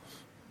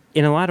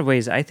 In a lot of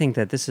ways, I think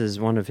that this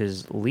is one of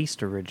his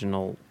least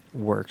original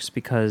works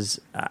because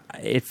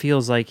it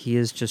feels like he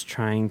is just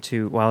trying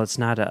to, while it's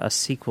not a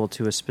sequel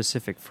to a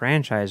specific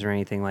franchise or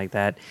anything like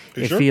that,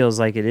 feels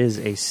like it is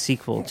a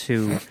sequel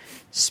to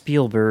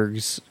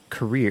Spielberg's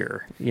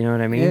career. You know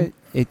what I mean?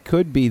 It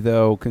could be,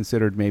 though,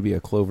 considered maybe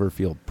a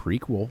Cloverfield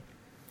prequel.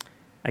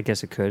 I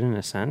guess it could, in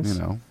a sense.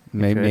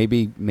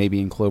 Maybe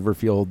in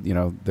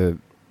Cloverfield,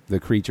 the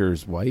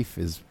creature's wife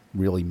is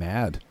really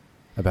mad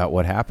about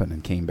what happened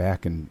and came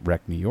back and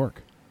wrecked New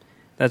York.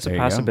 That's a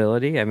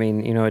possibility. I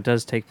mean, it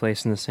does take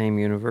place in the same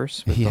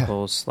universe with the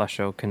whole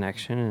Slusho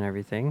connection and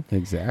everything.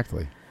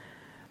 Exactly.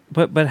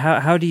 But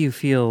how do you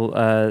feel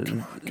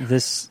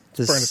this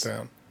Burn it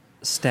down.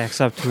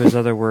 Stacks up to his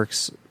other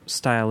works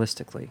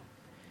stylistically?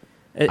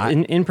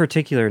 In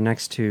particular,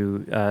 next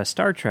to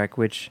Star Trek,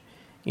 which,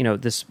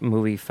 this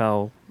movie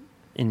fell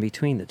in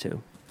between the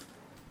two.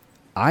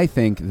 I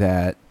think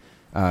that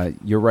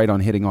you're right on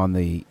hitting on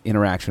the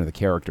interaction of the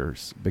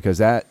characters, because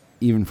that,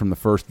 even from the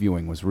first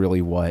viewing, was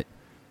really what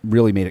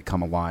really made it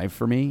come alive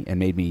for me and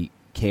made me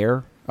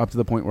care up to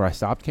the point where I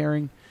stopped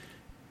caring.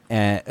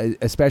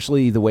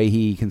 Especially the way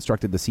he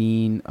constructed the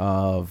scene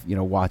of,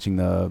 watching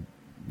the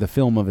the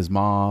film of his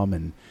mom,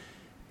 and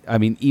I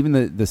mean,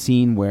 even the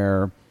scene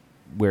where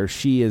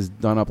she is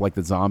done up like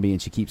the zombie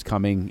and she keeps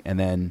coming, and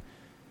then,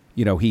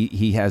 you know,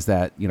 he has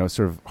that, you know,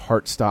 sort of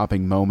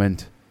heart-stopping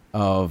moment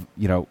of,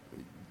 you know,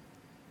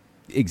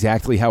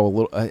 exactly how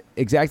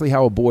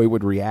a boy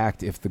would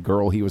react if the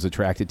girl he was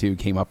attracted to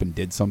came up and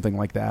did something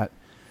like that.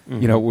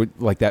 Mm-hmm. You know,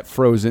 like that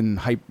frozen,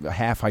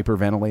 half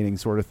hyperventilating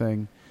sort of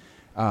thing.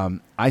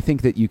 I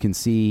think that you can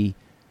see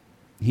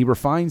he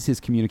refines his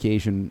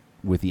communication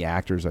with the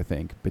actors, I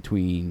think,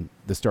 between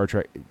the Star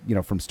Trek, you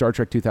know, from Star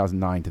Trek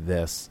 2009 to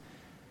this,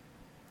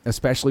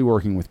 especially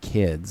working with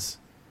kids.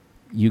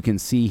 You can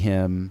see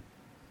him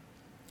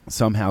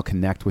somehow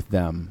connect with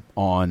them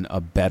on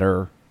a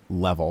better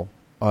level.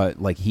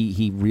 Like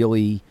he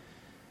really,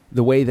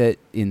 the way that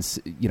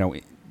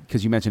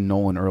because you mentioned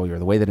Nolan earlier,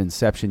 the way that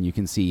Inception, you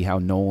can see how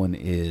Nolan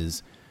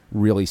is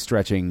really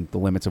stretching the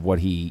limits of what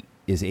he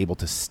is able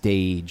to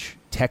stage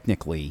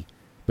technically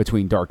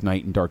between Dark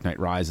Knight and Dark Knight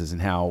Rises,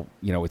 and how,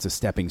 you know, it's a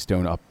stepping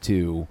stone up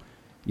to,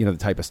 you know, the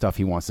type of stuff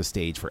he wants to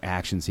stage for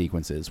action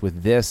sequences.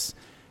 With this,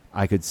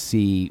 I could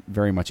see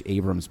very much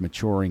Abrams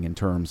maturing in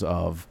terms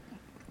of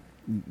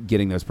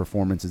getting those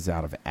performances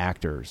out of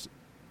actors.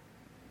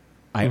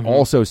 I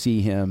also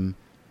see him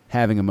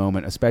having a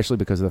moment, especially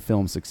because of the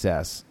film's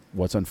success.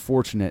 What's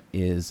unfortunate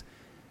is,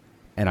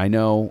 and I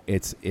know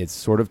it's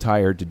sort of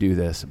tired to do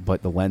this,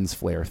 but the lens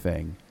flare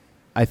thing.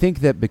 I think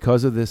that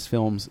because of this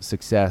film's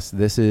success,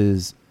 this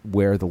is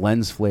where the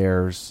lens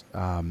flares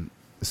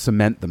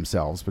cement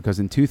themselves. Because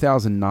in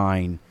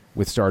 2009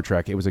 with Star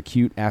Trek, it was a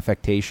cute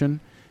affectation.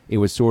 It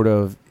was sort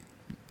of,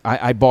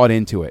 I bought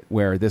into it,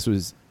 where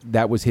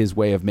that was his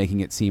way of making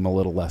it seem a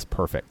little less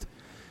perfect.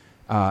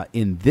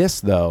 In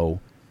this, though,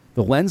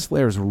 the lens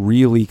flares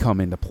really come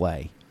into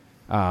play.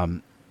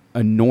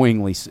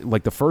 Annoyingly,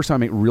 like the first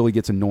time it really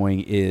gets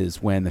annoying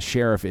is when the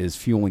sheriff is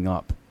fueling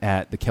up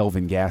at the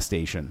Kelvin gas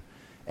station,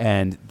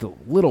 and the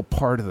little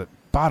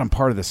bottom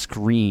part of the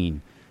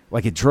screen,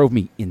 like, it drove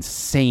me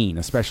insane,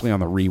 especially on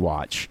the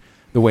rewatch.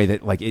 The way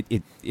that, like,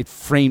 it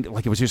framed,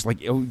 like, it was just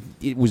like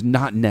it was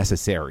not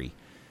necessary,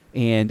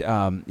 and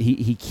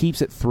he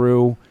keeps it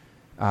through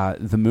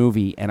the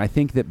movie. And I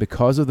think that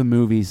because of the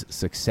movie's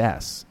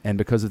success and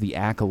because of the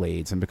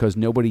accolades and because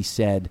nobody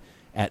said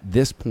at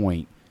this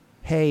point,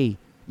 hey,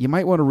 you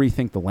might want to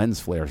rethink the lens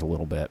flares a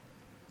little bit,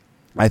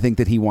 I think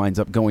that he winds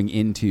up going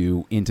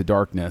into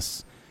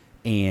Darkness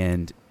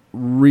and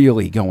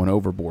really going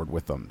overboard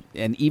with them.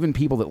 And even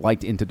people that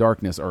liked Into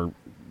Darkness are,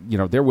 you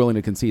know, they're willing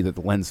to concede that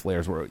the lens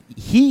flares were,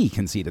 he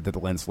conceded that the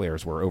lens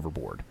flares were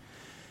overboard.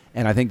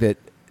 And I think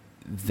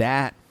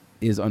that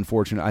is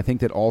unfortunate. I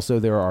think that also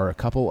there are a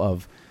couple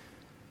of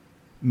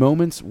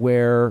moments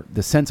where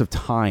the sense of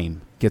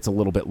time gets a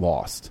little bit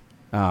lost,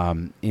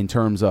 in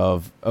terms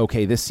of,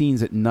 okay, this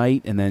scene's at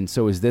night, and then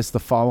so is this the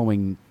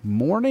following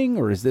morning,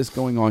 or is this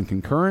going on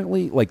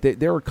concurrently? Like,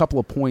 there are a couple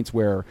of points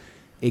where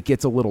it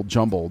gets a little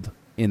jumbled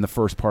in the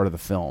first part of the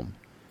film.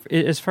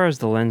 As far as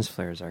the lens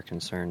flares are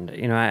concerned,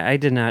 you know, I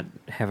did not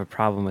have a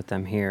problem with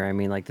them here. I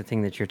mean, like, the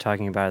thing that you're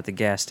talking about at the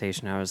gas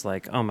station, I was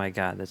like, oh my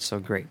God, that's so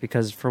great.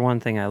 Because for one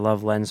thing, I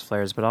love lens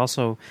flares, but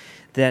also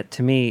that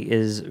to me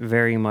is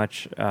very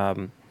much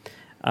a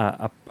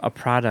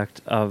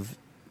product of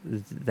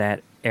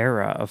that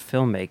era of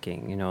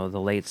filmmaking, you know, the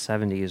late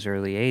 70s,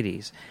 early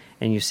 80s.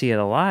 And you see it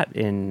a lot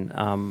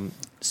in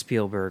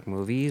Spielberg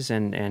movies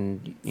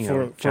and you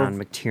know, John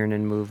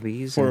McTiernan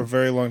movies. For a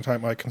very long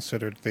time, I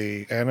considered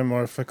the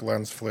anamorphic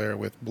lens flare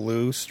with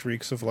blue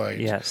streaks of light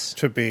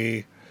to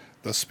be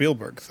the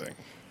Spielberg thing.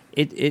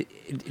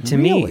 To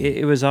me,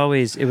 it was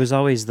always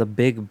the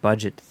big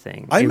budget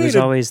thing.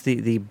 Always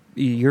the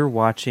you're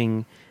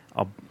watching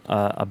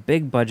a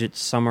big budget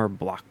summer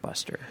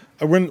blockbuster.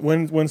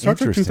 When Star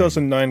Trek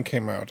 2009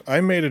 came out, I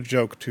made a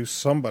joke to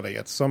somebody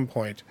at some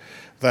point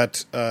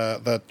that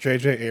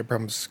J.J.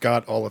 Abrams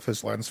got all of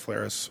his lens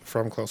flares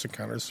from Close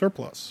Encounters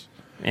surplus.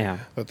 Yeah.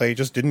 That they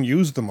just didn't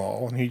use them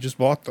all, and he just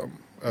bought them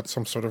at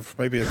some sort of,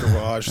 maybe a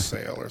garage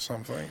sale or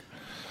something.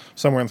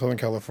 Somewhere in Southern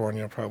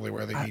California, probably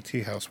where the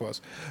E.T. house was.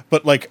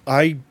 But, like,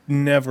 I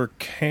never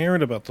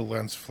cared about the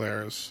lens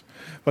flares.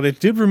 But it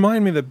did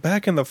remind me that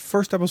back in the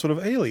first episode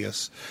of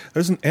Alias,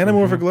 there's an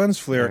anamorphic lens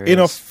flare in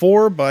a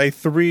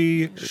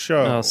 4:3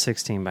 show. Well,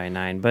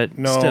 16:9, but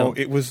no, still.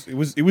 it was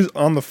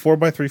on the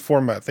 4:3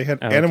 format. They had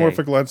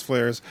anamorphic lens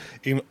flares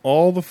in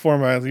all the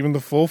formats, even the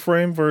full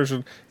frame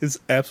version is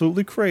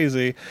absolutely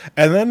crazy.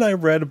 And then I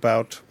read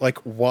about, like,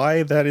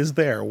 why that is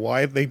there,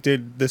 why they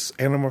did this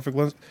anamorphic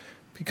lens.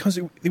 Because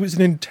it was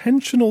an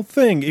intentional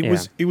thing.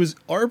 It was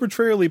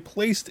arbitrarily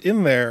placed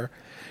in there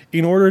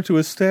in order to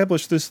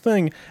establish this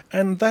thing,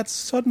 and that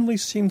suddenly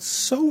seemed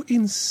so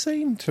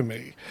insane to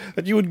me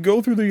that you would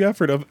go through the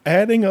effort of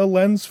adding a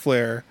lens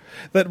flare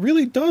that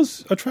really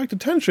does attract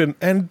attention.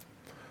 And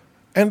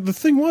the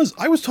thing was,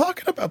 I was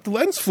talking about the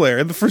lens flare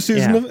in the first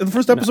season of the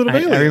first episode of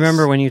Alias. I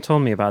remember when you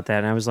told me about that,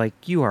 and I was like,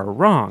 "You are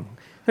wrong."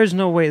 there's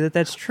no way that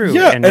that's true.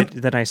 Yeah, and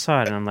then I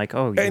saw it, and I'm like,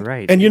 oh, you're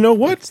right. And you know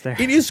what?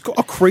 It is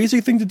a crazy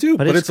thing to do,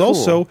 but it's cool.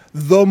 also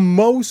the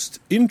most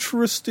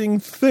interesting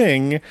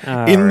thing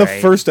in the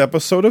first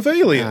episode of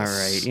Alias. All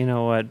right, you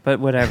know what? But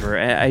whatever.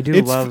 I do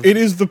love... It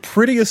is the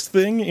prettiest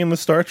thing in the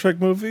Star Trek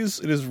movies.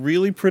 It is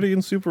really pretty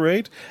in Super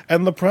 8.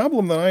 And the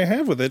problem that I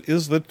have with it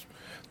is that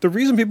the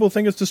reason people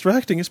think it's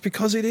distracting is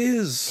because it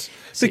is.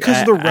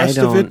 Because the rest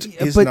of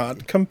it is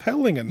not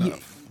compelling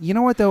enough. You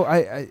know what, though?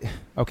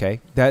 Okay,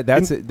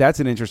 that's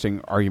an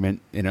interesting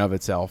argument in and of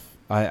itself.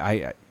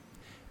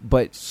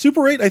 But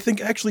Super 8, I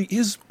think, actually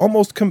is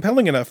almost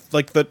compelling enough,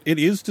 like that it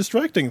is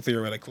distracting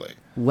theoretically.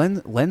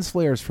 Lens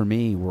flares for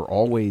me were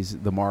always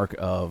the mark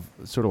of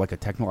sort of like a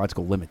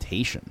technological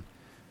limitation.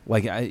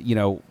 Like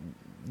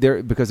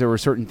because there were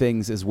certain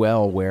things as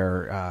well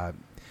where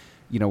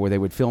where they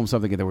would film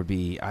something and there would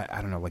be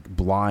I don't know, like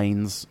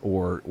blinds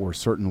or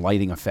certain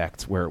lighting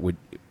effects where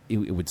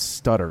it would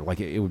stutter,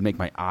 like it would make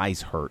my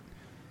eyes hurt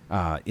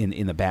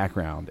in the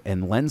background.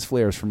 And lens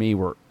flares for me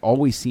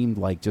always seemed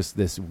like just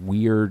this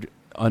weird,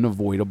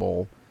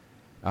 unavoidable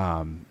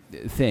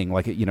thing,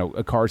 like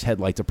a car's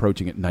headlights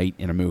approaching at night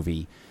in a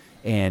movie.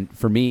 And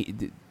for me,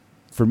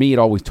 it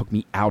always took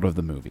me out of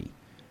the movie.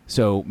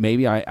 So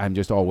maybe I'm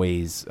just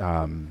always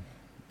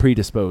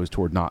predisposed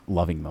toward not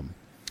loving them.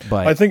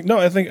 But I think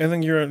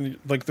you're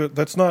like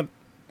that's not.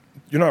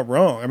 You're not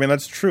wrong. I mean,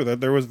 that's true.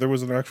 That there was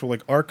an actual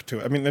like arc to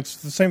it. I mean, it's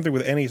the same thing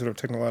with any sort of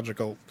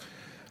technological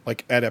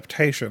like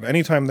adaptation.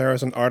 Anytime there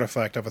is an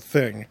artifact of a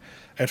thing,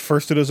 at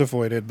first it is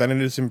avoided, then it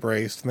is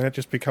embraced, and then it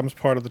just becomes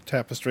part of the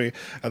tapestry,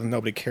 and then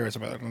nobody cares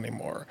about it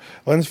anymore.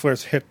 Lens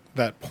flares hit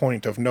that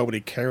point of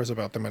nobody cares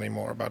about them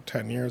anymore about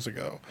 10 years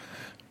ago,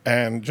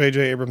 and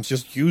J.J. Abrams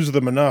just used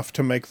them enough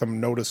to make them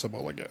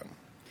noticeable again.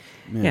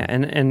 Yeah,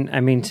 and I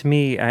mean, to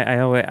me,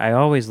 I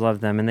always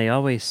loved them, and they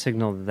always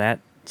signaled that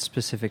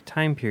specific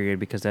time period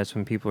because that's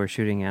when people are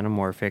shooting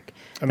anamorphic.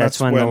 And that's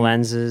when the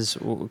lenses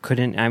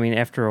couldn't. I mean,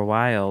 after a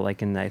while,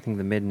 like in I think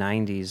the mid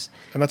 '90s,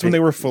 and that's when they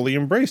were fully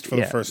embraced for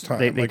the first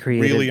time. They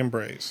created, really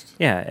embraced.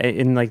 Yeah,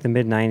 in like the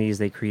mid '90s,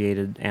 they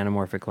created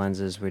anamorphic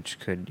lenses, which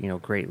could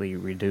greatly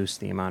reduce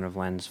the amount of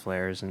lens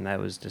flares, and that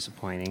was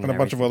disappointing. And a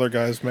bunch of other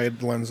guys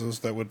made lenses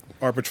that would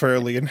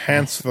arbitrarily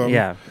enhance them.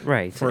 Yeah,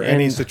 right. For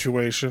any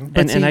situation.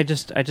 And I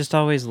just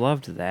always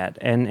loved that,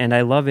 and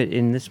I love it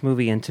in this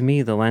movie. And to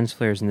me, the lens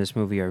flares in this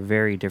movie are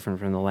very different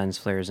from the lens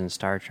flares in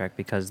Star Trek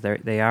because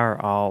they are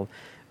all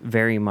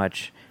very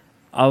much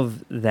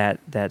of that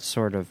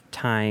sort of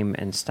time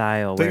and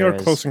style. They are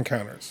close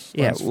encounters.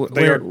 Yeah,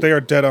 they are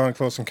dead on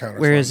close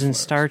encounters. Whereas in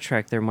Star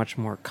Trek, they're much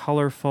more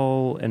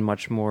colorful and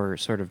much more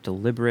sort of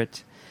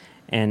deliberate.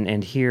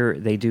 And here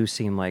they do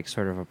seem like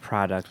sort of a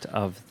product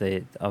of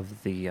the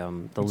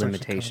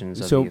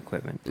limitations of the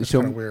equipment. It's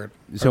kind of weird.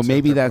 So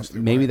maybe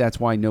that's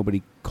why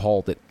nobody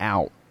called it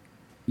out.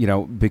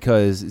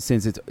 Because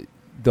since it's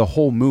the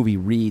whole movie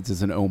reads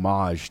as an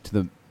homage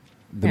to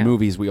the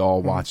movies we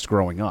all watched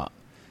growing up.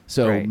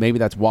 So maybe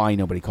that's why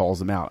nobody calls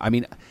them out. I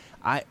mean,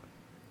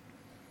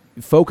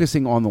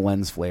 focusing on the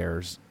lens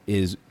flares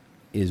is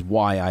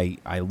why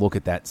I look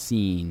at that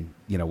scene,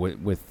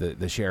 with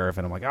the sheriff,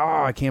 and I'm like,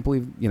 oh, I can't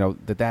believe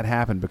that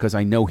happened, because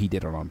I know he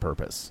did it on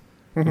purpose.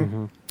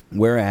 Mm-hmm.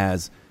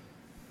 Whereas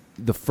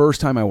the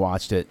first time I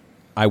watched it,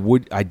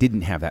 I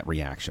didn't have that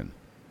reaction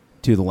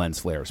to the lens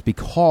flares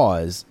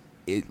because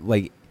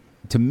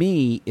to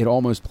me, it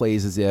almost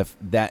plays as if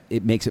that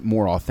it makes it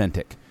more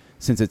authentic,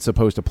 since it's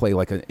supposed to play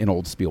like an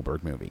old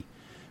Spielberg movie.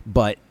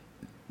 But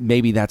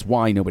maybe that's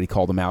why nobody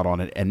called him out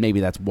on it, and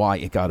maybe that's why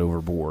it got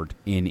overboard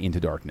in Into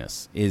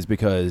Darkness, is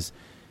because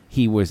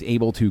he was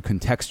able to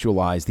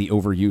contextualize the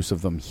overuse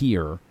of them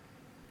here,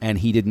 and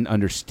he didn't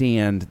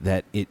understand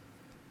that it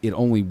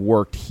only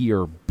worked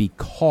here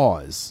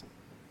because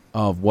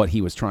of what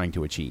he was trying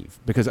to achieve.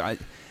 Because I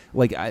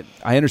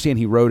understand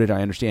he wrote it.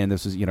 I understand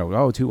this is,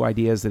 two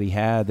ideas that he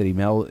had that he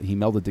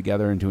melded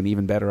together into an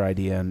even better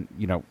idea, and,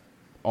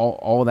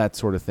 all of that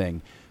sort of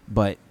thing.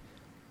 But,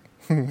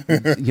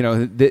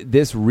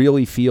 this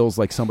really feels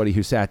like somebody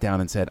who sat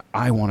down and said,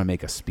 I want to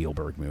make a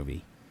Spielberg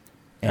movie.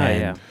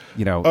 And,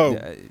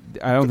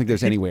 I don't think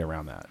there's any way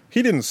around that.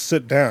 He didn't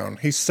sit down.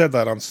 He said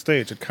that on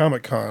stage at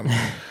Comic-Con.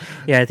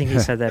 Yeah, I think he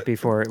said that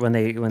before when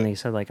they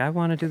said, like, I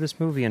want to do this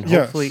movie, and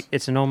hopefully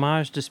it's an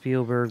homage to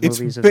Spielberg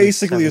movies. It's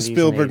basically a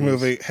Spielberg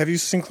movie. Have you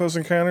seen Close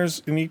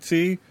Encounters in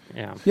E.T.?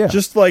 Yeah.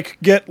 Just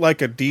get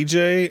like a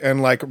DJ and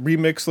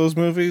remix those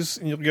movies,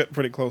 and you'll get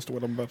pretty close to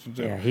what I'm about to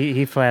do. Yeah,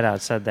 he flat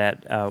out said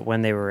that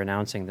when they were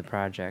announcing the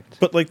project.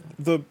 But I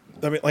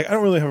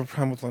don't really have a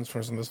problem with lens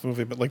flares in this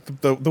movie, but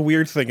the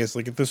weird thing is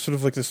there's sort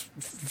of this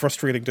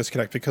frustrating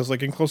disconnect, because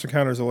in Close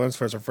Encounters, the lens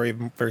flares are very,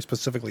 very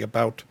specifically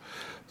about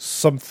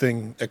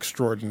something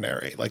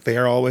extraordinary. They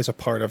are always a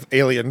part of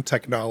alien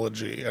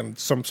technology and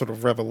some sort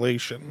of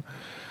revelation.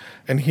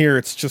 And here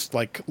it's just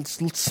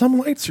some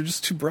lights are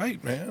just too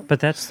bright, man.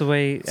 But that's the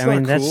way.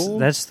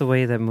 That's the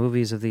way that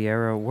movies of the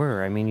era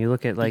were. I mean, you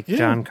look at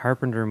John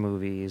Carpenter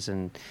movies,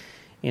 and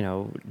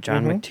John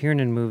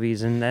McTiernan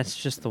movies, and that's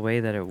just the way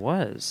that it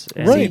was.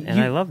 And, right.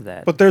 And I love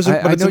that. But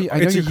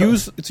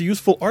it's a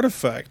useful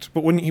artifact.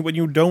 But when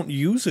you don't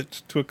use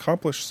it to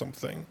accomplish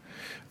something,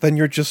 then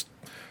you're just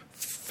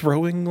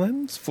throwing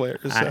lens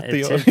flares at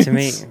the audience. To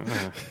me,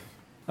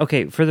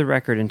 okay, for the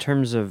record, in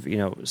terms of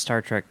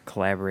Star Trek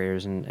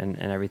collaborators and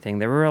everything,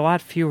 there were a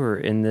lot fewer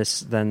in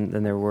this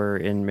than there were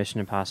in Mission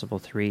Impossible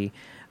 3.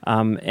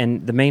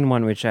 And the main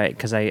one,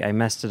 because I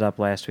messed it up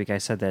last week, I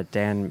said that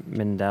Dan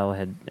Mindel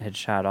had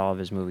shot all of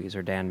his movies,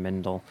 or Dan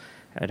Mindel,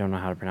 I don't know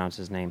how to pronounce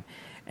his name.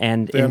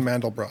 And Dan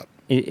Mandelbrot.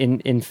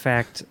 In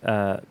fact,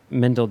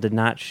 Mindel did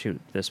not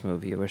shoot this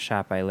movie. It was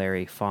shot by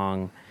Larry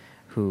Fong,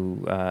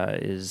 who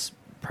is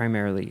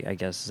primarily, I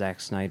guess,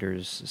 Zack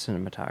Snyder's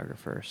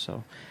cinematographer.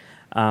 So,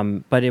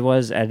 but it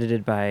was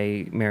edited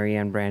by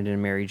Marianne Brandon,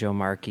 Mary Jo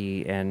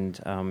Markey, and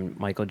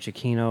Michael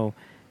Giacchino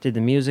did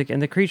the music,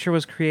 and the creature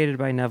was created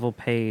by Neville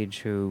Page,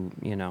 who,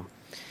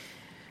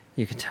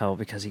 you can tell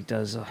because he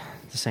does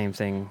the same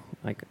thing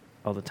like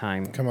all the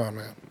time. Come on,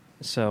 man.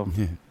 So,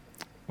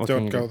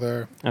 don't go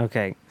there.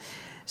 Okay.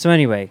 So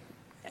anyway,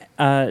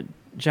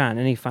 John,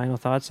 any final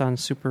thoughts on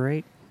Super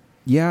 8?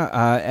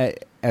 Yeah,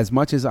 as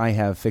much as I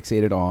have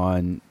fixated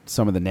on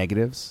some of the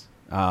negatives,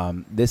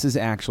 this is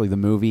actually the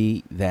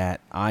movie that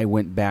I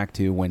went back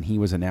to when he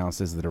was announced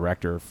as the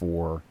director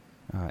for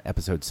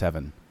Episode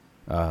 7.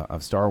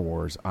 Of Star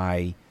Wars.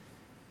 I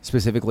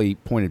specifically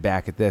pointed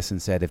back at this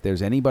and said, if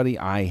there's anybody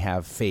I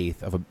have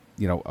faith of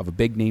a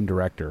big name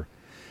director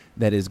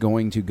that is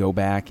going to go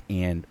back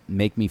and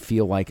make me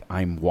feel like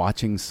I'm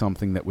watching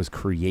something that was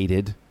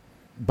created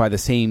by the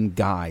same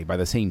guy, by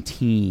the same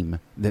team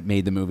that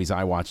made the movies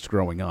I watched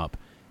growing up,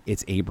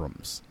 it's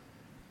Abrams.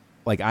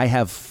 Like, I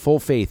have full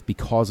faith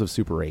because of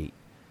Super 8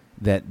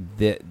 that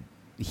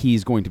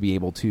he's going to be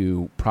able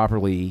to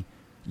properly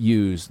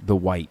use the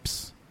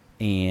wipes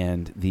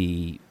and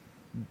the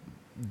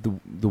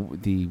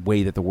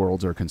way that the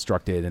worlds are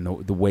constructed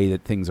and the way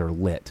that things are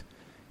lit.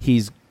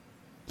 He's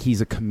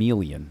a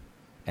chameleon,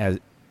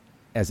 as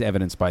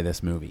evidenced by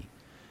this movie.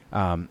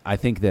 I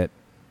think that...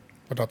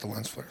 About the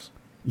lens flares.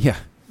 Yeah.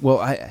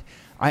 Well,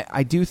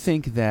 I do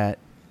think that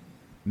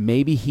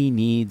maybe he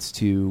needs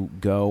to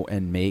go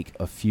and make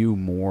a few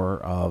more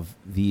of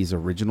these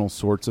original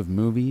sorts of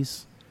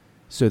movies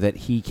so that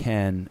he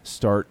can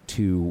start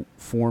to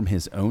form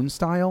his own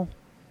style,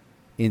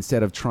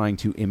 instead of trying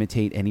to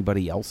imitate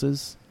anybody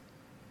else's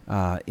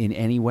in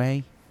any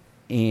way.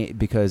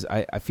 Because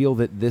I feel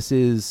that this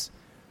is,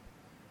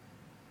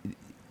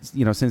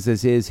 since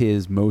this is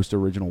his most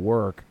original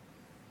work,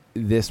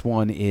 this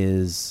one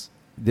was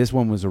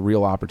a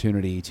real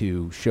opportunity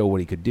to show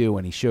what he could do,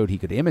 and he showed he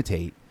could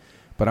imitate.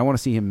 But I want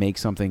to see him make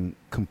something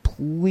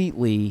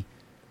completely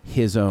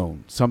his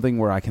own, something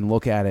where I can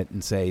look at it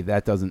and say,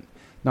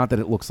 not that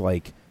it looks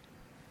like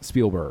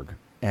Spielberg,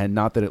 and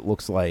not that it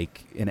looks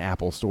like an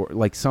Apple store,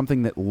 like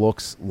something that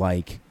looks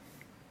like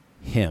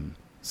him,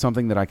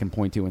 something that I can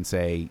point to and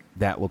say,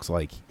 that looks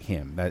like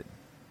him.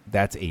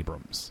 That's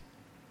Abrams.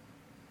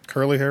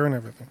 Curly hair and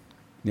everything.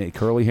 Yeah,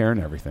 curly hair and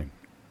everything.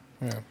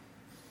 Yeah.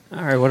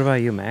 All right. What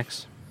about you,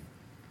 Max?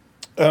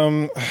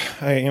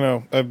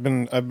 I've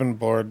been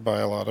bored by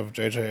a lot of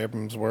J.J.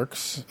 Abrams'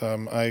 works.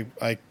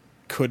 I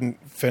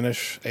couldn't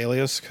finish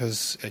Alias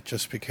because it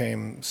just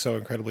became so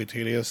incredibly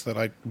tedious that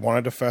I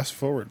wanted to fast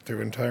forward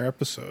through entire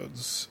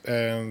episodes.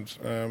 And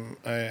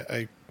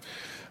I've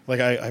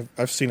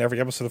seen every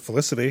episode of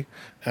Felicity,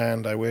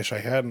 and I wish I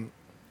hadn't.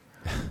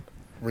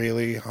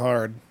 Really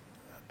hard.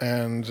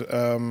 And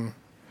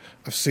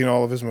I've seen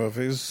all of his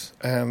movies,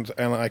 and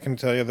I can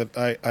tell you that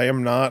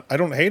I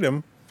don't hate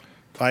him.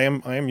 I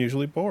am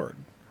usually bored.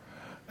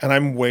 And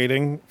I'm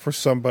waiting for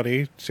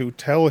somebody to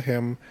tell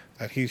him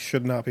that he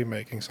should not be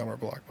making summer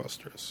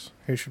blockbusters.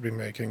 He should be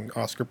making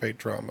Oscar-bait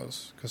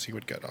dramas, because he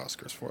would get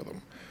Oscars for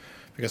them.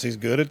 Because he's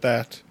good at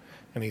that,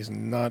 and he's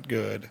not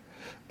good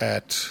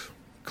at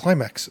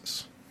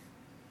climaxes.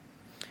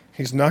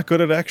 He's not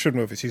good at action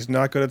movies. He's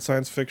not good at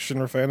science fiction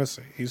or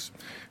fantasy. He's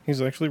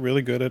actually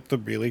really good at the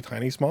really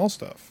tiny, small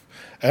stuff.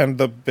 And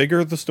the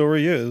bigger the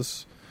story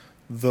is,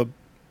 the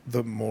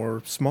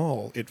more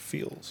small it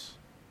feels.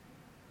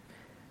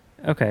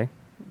 Okay.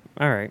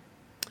 All right.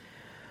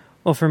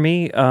 Well, for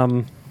me,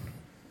 I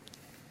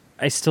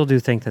still do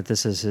think that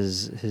this is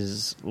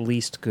his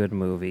least good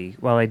movie.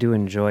 While I do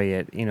enjoy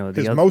it,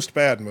 his most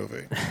bad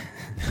movie.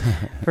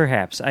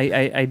 Perhaps.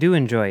 I do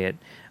enjoy it,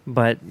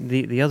 but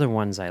the other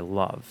ones I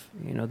love.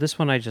 This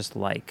one I just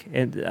like.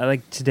 And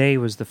today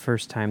was the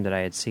first time that I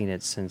had seen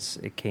it since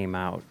it came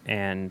out,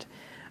 and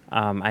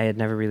I had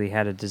never really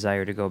had a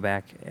desire to go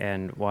back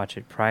and watch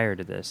it prior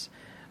to this.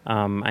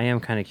 I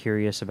am kind of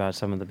curious about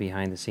some of the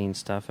behind-the-scenes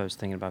stuff. I was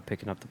thinking about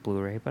picking up the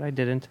Blu-ray, but I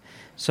didn't.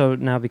 So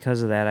now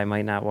because of that, I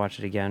might not watch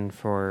it again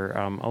for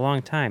a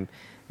long time.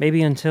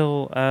 Maybe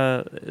until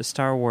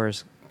Star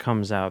Wars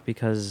comes out,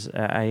 because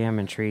I am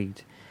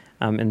intrigued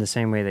in the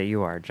same way that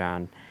you are,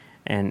 John.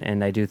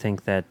 And I do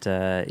think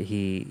that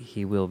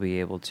he will be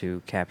able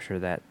to capture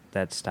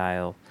that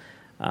style.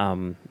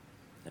 And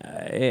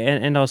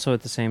also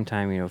at the same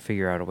time,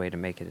 figure out a way to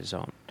make it his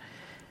own.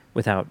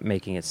 without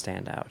making it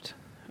stand out.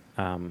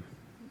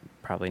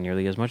 Probably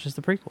nearly as much as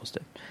the prequels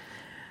did.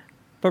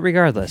 But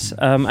regardless,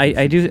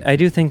 I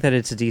do think that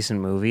it's a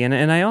decent movie,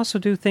 and I also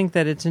do think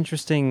that it's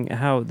interesting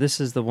how this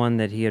is the one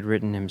that he had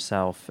written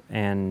himself,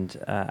 and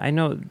I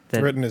know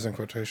that written is in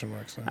quotation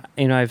marks.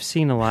 Then. I've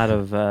seen a lot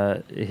of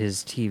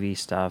his TV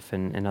stuff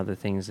and other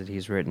things that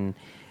he's written,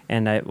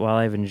 and while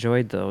I've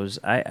enjoyed those,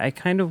 I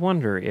kind of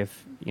wonder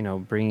if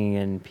bringing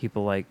in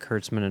people like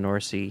Kurtzman and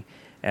Orsi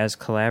as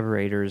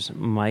collaborators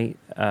might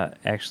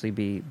actually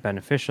be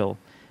beneficial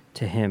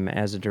to him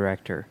as a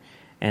director.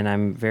 And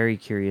I'm very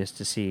curious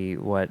to see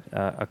what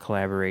a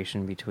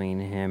collaboration between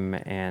him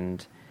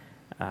and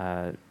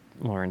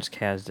Lawrence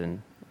Kasdan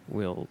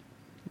will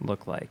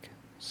look like.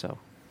 So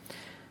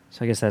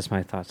I guess that's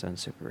my thoughts on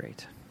Super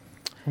 8.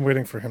 I'm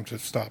waiting for him to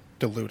stop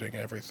diluting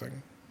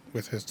everything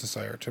with his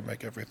desire to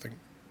make everything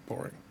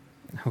boring.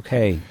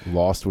 Okay. Hey,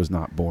 Lost was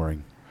not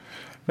boring.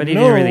 But he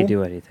didn't really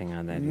do anything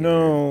on that either.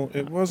 No,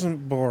 it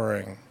wasn't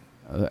boring.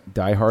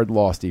 Die Hard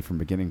Losty from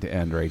beginning to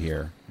end right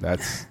here.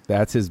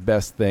 That's his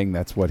best thing.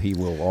 That's what he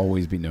will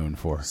always be known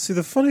for. See,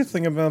 the funny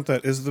thing about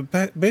that is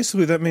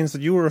basically that means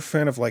that you were a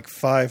fan of like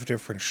 5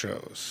 different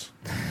shows.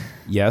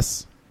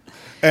 Yes.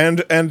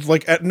 And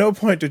like at no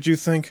point did you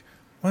think,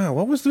 wow,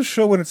 what was this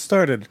show when it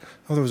started?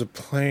 Oh, there was a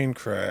plane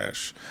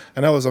crash.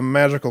 And that was a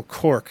magical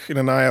cork in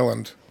an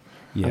island.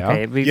 Yeah.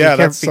 Okay, be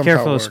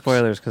careful of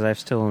spoilers because I've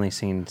still only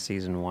seen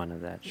season 1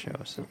 of that show.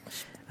 So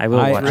I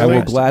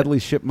will gladly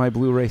ship my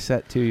Blu-ray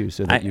set to you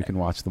so that you can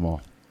watch them all.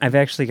 I've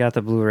actually got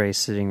the Blu-ray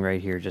sitting right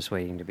here just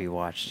waiting to be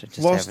watched. I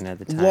just haven't had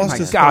the time. Lost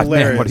is God,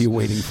 hilarious. man, what are you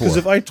waiting for? Because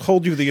if I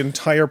told you the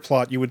entire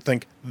plot, you would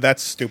think,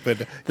 that's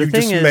stupid. You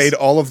just made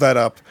all of that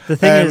up. The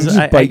thing is,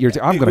 I am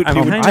going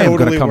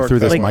to come through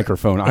this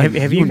microphone.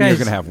 You're going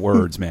to have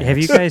words, man. Have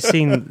you guys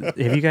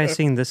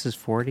seen This Is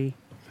 40?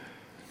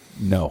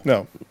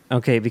 No.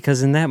 Okay,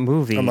 because in that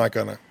movie... I'm not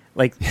going to.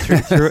 Like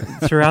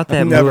throughout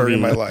that movie... Never in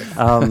my life.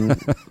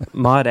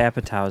 Maud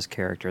Apatow's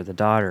character, the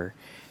daughter...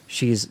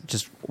 She's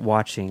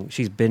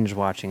binge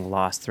watching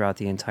Lost throughout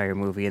the entire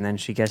movie, and then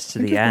she gets to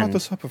the end. Brought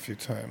this up a few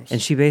times,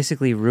 and she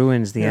basically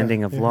ruins the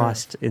ending of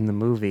Lost in the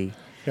movie.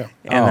 Yeah,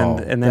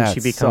 and then she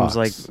becomes sucks.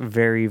 like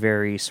very,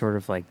 very sort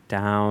of like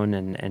down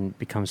and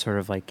becomes sort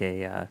of like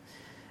a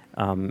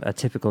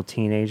typical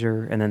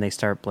teenager, and then they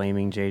start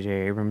blaming J.J.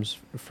 Abrams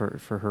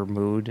for her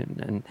mood,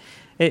 and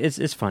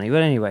it's funny.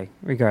 But anyway,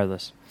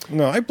 regardless.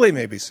 No, I blame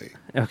ABC.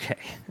 Okay,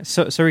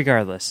 so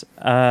regardless.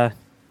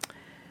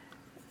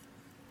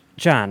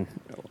 John,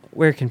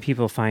 where can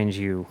people find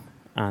you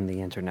on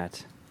the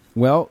internet?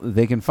 Well,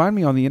 they can find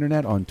me on the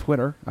internet on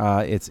Twitter.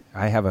 I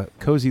have a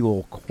cozy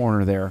little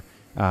corner there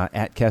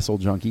at Kessel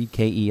Junkie,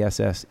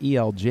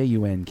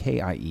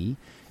 KESSELJUNKIE.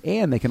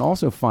 And they can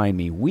also find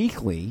me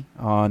weekly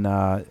on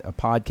a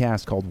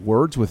podcast called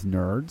Words with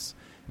Nerds,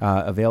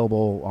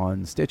 available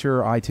on Stitcher,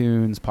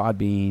 iTunes,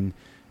 Podbean,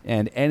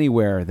 and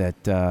anywhere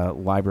that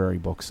library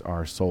books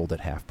are sold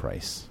at half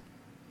price.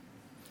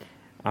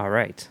 All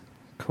right.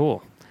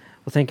 Cool.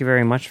 Well, thank you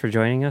very much for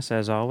joining us,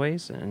 as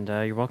always, and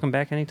you're welcome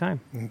back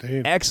anytime.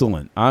 Indeed.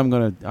 Excellent. I'm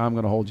gonna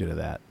hold you to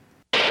that.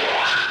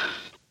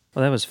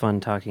 Well, that was fun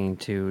talking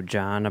to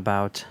John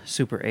about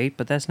Super 8,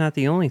 but that's not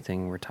the only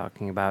thing we're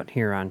talking about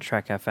here on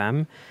Trek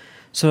FM.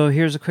 So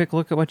here's a quick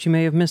look at what you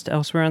may have missed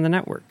elsewhere on the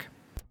network.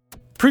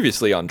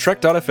 Previously on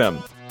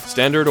Trek.fm,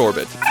 Standard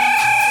Orbit.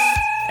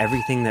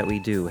 Everything that we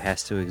do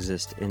has to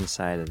exist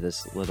inside of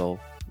this little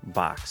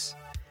box.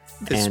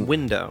 This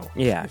window,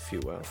 if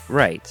you will.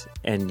 Right.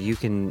 And you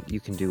can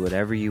do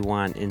whatever you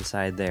want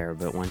inside there,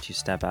 but once you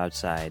step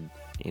outside,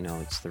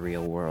 it's the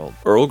real world.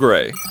 Earl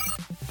Grey.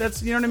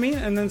 That's, you know what I mean?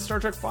 And then Star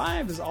Trek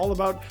V is all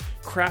about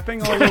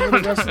crapping all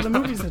over the rest of the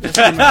movies that just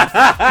came out.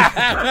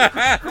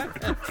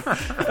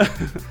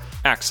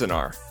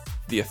 Axanar,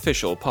 the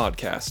official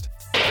podcast.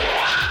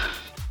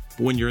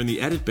 When you're in the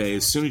edit bay,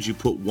 as soon as you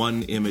put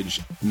one image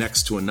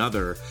next to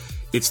another,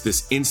 it's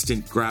this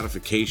instant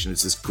gratification.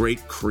 It's this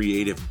great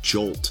creative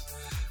jolt,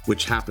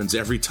 which happens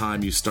every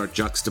time you start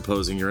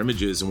juxtaposing your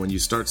images. And when you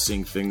start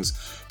seeing things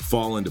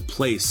fall into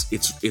place,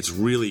 it's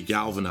really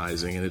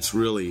galvanizing and it's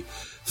really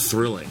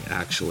thrilling,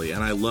 actually.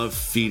 And I love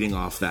feeding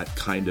off that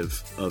kind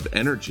of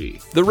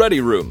energy. The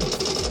Ready Room.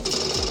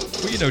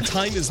 Well,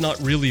 time is not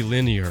really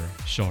linear,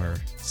 Shar.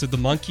 So the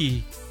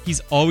monkey,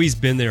 he's always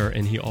been there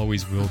and he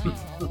always will be.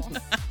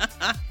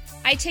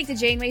 I take the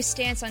Janeway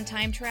stance on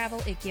time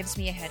travel. It gives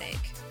me a headache.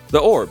 The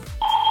Orb.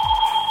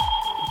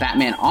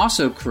 Batman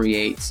also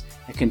creates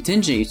a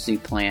contingency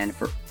plan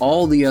for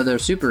all the other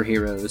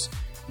superheroes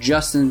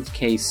just in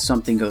case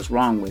something goes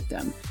wrong with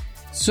them.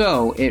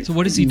 So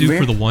what does he do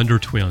for the Wonder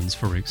Twins,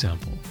 for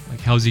example? Like,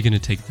 how's he going to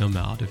take them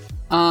out?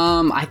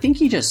 I think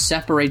he just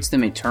separates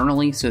them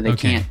eternally so they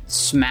can't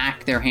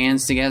smack their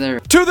hands together.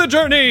 To the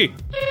journey!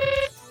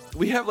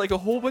 We have like a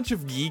whole bunch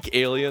of geek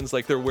aliens,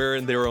 like they're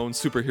wearing their own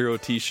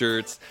superhero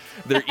t-shirts.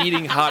 They're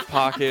eating Hot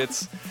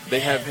Pockets. They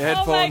have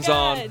headphones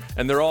on,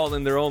 and they're all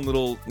in their own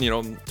little,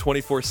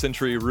 24th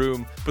century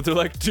room. But they're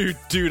like,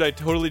 dude, I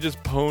totally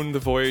just pwned the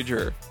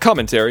Voyager.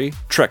 Commentary,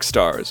 Trek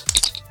Stars.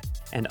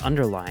 and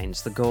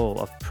underlines the goal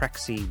of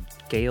Prexy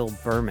Gail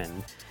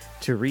Berman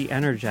to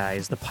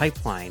re-energize the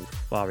pipeline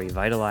while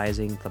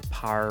revitalizing the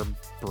PAR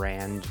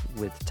brand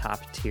with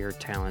top-tier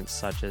talents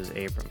such as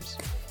Abrams.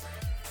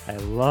 I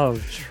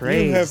love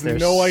trades. You have They're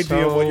no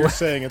idea so... what you're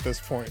saying at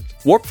this point.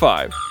 Warp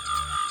 5.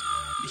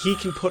 He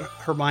can put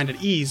her mind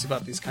at ease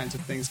about these kinds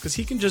of things because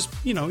he can just,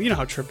 you know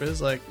how Trip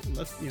is, like,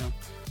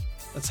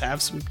 let's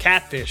have some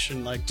catfish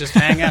and like just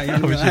hang out. I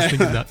was just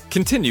thinking that.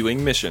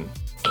 Continuing mission.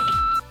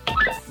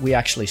 We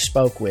actually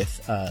spoke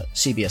with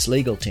CBS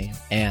legal team,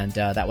 and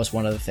that was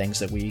one of the things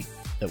that we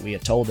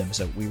had told them, is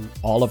that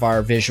all of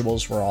our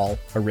visuals were all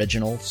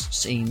original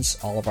scenes,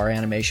 all of our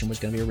animation was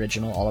going to be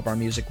original, all of our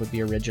music would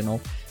be original,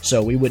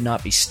 so we would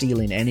not be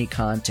stealing any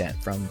content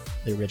from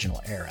the original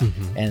era,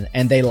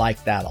 and they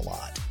liked that a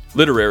lot.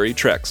 Literary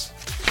treks.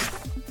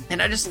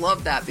 And I just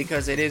love that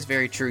because it is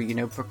very true.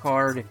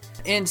 Picard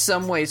in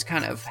some ways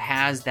kind of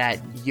has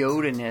that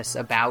Yoda-ness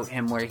about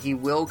him where he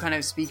will kind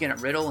of speak in a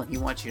riddle and he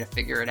wants you to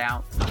figure it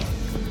out.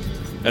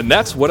 And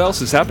that's what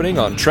else is happening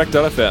on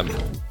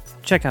Trek.fm.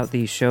 Check out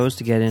these shows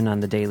to get in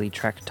on the daily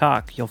Trek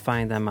Talk. You'll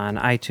find them on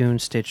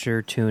iTunes,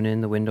 Stitcher,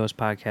 TuneIn, the Windows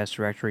Podcast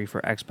Directory for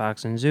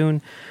Xbox and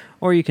Zune,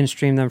 or you can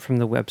stream them from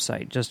the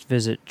website. Just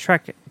visit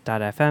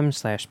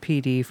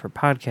trek.fm/PD for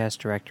podcast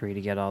directory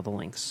to get all the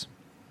links.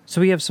 So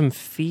we have some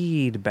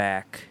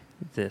feedback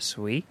this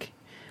week.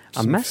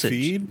 A message.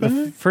 Feedback?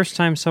 The first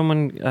time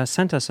someone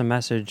sent us a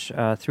message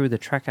through the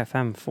Trek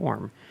FM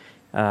form,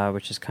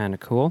 which is kind of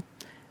cool.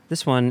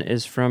 This one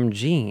is from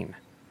Gene.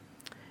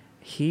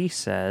 He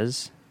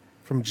says...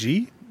 From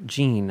G?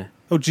 Gene.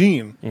 Oh,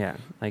 Gene. Yeah,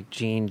 like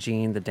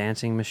Gene, the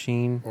dancing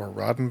machine. Or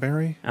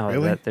Roddenberry? Oh,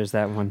 really? There's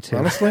that one too.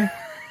 Honestly?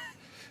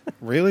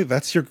 Really?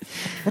 That's your...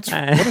 what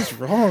is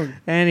wrong?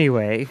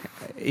 Anyway,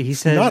 he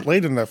says... Not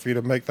late enough for you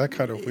to make that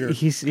kind of weird.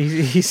 He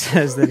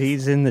says that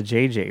he's in the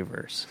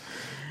JJ-verse.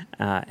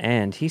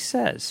 And he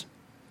says,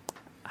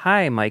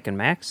 "Hi, Mike and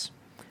Max.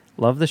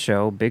 Love the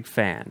show. Big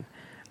fan.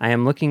 I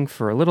am looking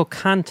for a little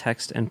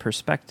context and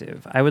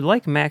perspective. I would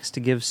like Max to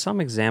give some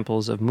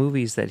examples of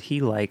movies that he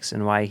likes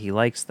and why he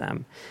likes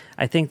them.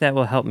 I think that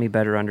will help me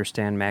better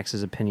understand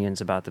Max's opinions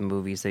about the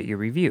movies that you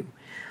review.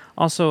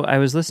 Also, I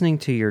was listening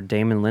to your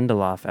Damon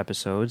Lindelof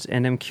episodes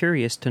and am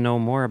curious to know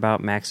more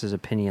about Max's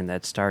opinion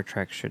that Star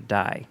Trek should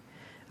die.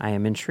 I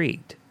am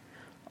intrigued.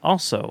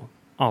 Also,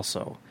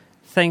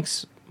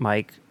 thanks,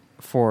 Mike,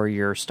 for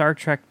your Star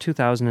Trek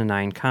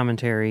 2009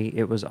 commentary.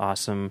 It was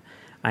awesome.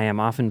 I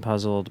am often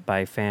puzzled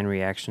by fan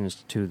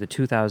reactions to the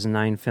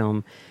 2009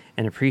 film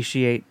and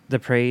appreciate the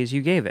praise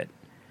you gave it."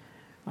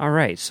 All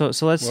right, so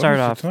let's start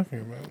off. What are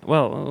you talking about?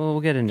 Well, we'll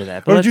get into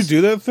that. But did you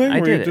do that thing? I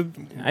did it.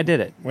 I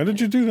did it. When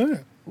did you do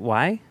that?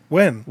 Why?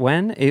 When?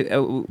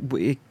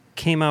 It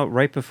came out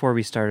right before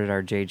we started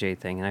our JJ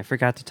thing, and I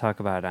forgot to talk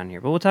about it on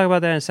here. But we'll talk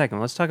about that in a second.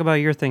 Let's talk about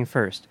your thing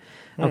first.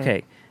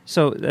 Okay,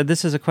 so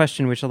this is a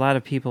question which a lot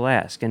of people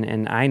ask,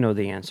 and I know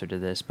the answer to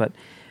this, but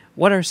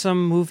what are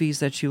some movies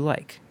that you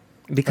like?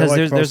 Because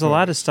there's a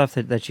lot of stuff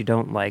that you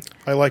don't like.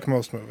 I like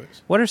most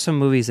movies. What are some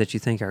movies that you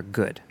think are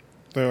good?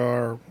 There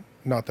are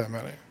not that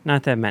many.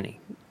 Not that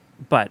many.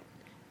 But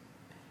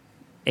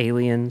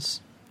Aliens.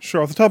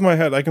 Sure, off the top of my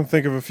head, I can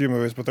think of a few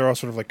movies, but they're all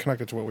sort of like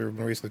connected to what we were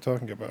recently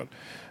talking about.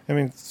 I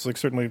mean, it's like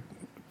certainly,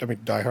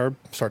 Die Hard,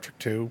 Star Trek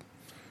 2,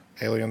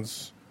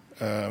 Aliens,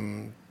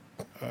 Shaun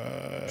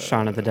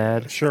of the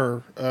Dead.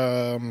 Sure.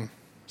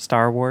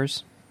 Star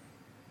Wars.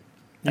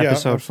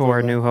 Episode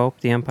 4, New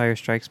Hope, The Empire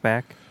Strikes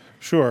Back.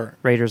 Sure.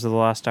 Raiders of the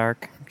Lost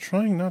Ark. I'm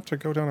trying not to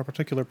go down a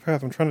particular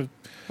path. I'm trying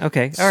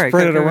to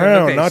spread it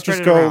around, not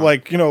just go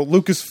like,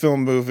 Lucasfilm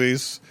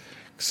movies,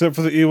 except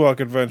for the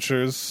Ewok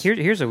Adventures.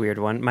 Here's a weird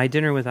one. My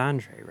Dinner with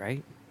Andre,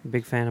 right?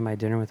 Big fan of My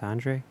Dinner with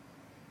Andre?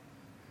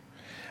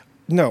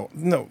 No,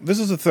 this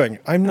is the thing.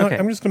 I'm not. Okay.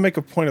 I'm just going to make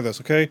a point of this,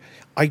 okay?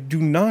 I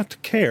do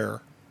not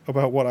care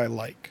about what I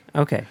like.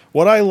 Okay.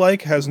 What I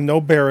like has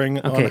no bearing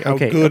on how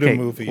good a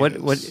movie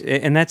is.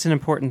 And that's an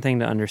important thing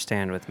to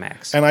understand with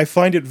Max. And I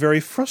find it very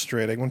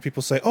frustrating when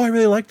people say, "Oh, I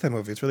really like that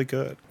movie. It's really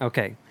good."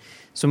 Okay.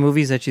 So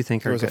movies that you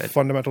think are good. There's a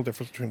fundamental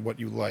difference between what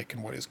you like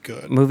and what is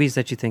good. Movies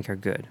that you think are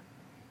good.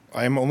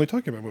 I am only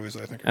talking about movies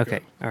that I think are good.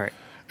 Okay, all right.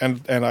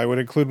 And I would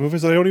include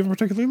movies that I don't even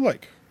particularly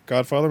like.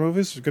 Godfather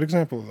movies is a good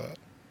example of that.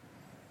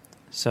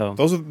 So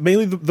those are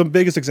mainly the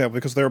biggest example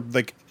because they're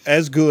like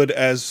as good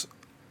as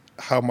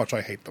how much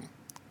I hate them.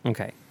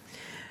 Okay.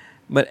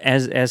 But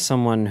as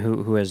someone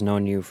who has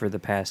known you for the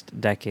past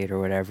decade or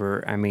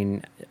whatever, I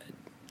mean,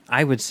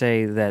 I would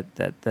say that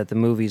the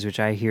movies which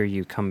I hear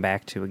you come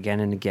back to again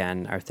and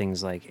again are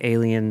things like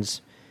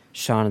Aliens,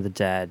 Shaun of the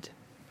Dead,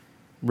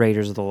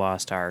 Raiders of the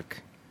Lost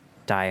Ark,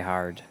 Die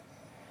Hard.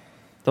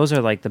 Those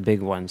are like the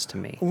big ones to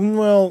me.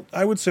 Well,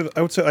 I would say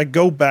I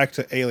go back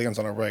to Aliens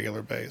on a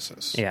regular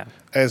basis. Yeah.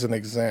 As an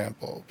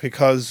example,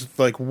 because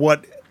like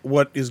what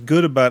is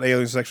good about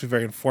Aliens is actually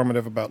very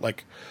informative about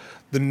like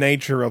the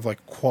nature of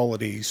like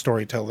quality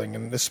storytelling,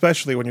 and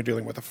especially when you're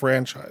dealing with a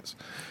franchise.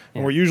 Yeah.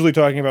 And we're usually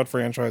talking about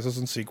franchises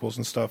and sequels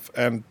and stuff,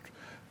 and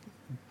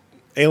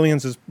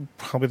Aliens is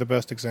probably the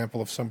best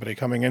example of somebody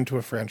coming into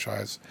a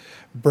franchise,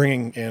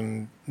 bringing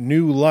in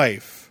new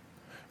life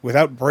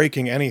without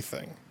breaking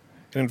anything,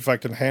 and in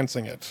fact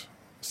enhancing it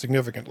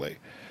significantly.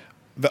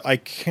 I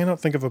cannot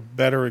think of a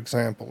better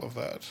example of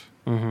that.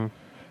 Mm-hmm.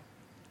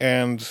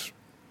 And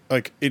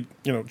like it,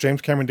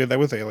 James Cameron did that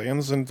with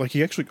Aliens, and like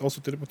he actually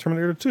also did it with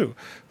Terminator 2.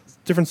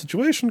 Different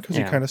situation because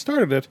he kind of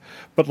started it,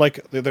 but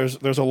like there's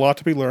a lot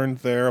to be learned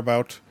there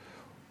about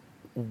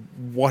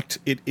what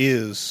it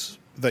is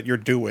that you're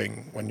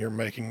doing when you're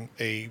making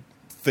a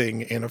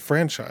thing in a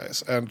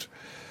franchise. And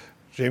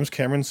James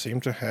Cameron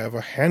seemed to have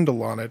a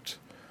handle on it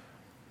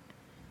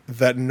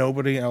that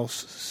nobody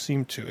else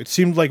seemed to. It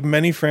seemed like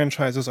many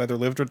franchises either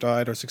lived or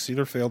died or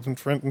succeeded or failed,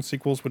 and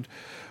sequels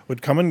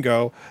would come and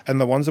go,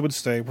 and the ones that would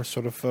stay were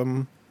sort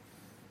of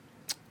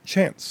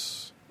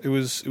chance. It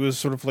was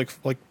sort of like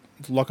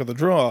luck of the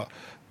draw,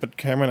 but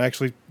Cameron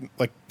actually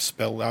like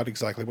spelled out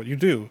exactly what you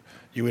do.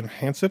 You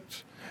enhance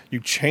it, you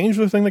change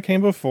the thing that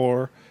came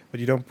before, but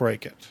you don't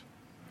break it.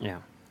 Yeah.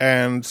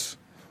 And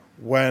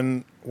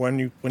when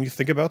you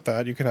think about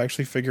that, you can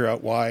actually figure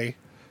out why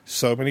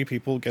so many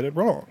people get it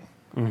wrong.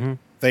 Mm-hmm.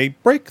 They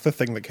break the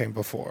thing that came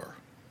before,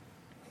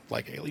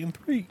 like Alien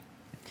 3.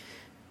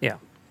 Yeah.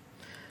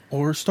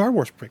 Or Star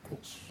Wars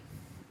prequels.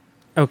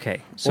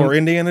 Okay. Or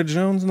Indiana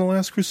Jones and the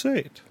Last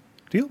Crusade.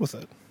 Deal with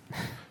it.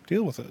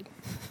 Deal with it.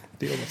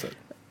 Deal with it.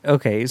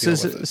 Okay.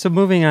 So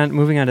moving on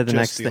to the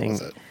next thing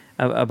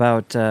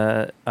about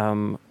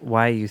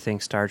why you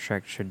think Star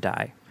Trek should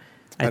die.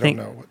 I don't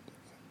know what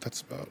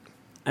that's about.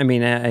 I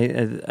mean,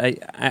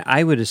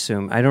 I would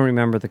assume, I don't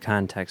remember the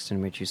context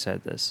in which you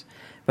said this,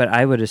 but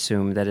I would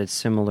assume that it's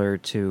similar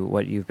to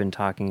what you've been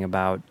talking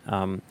about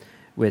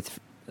with,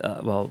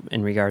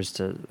 in regards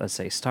to, let's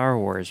say, Star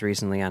Wars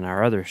recently on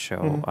our other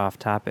show, Off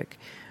Topic,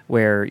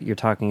 where you're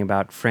talking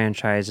about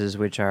franchises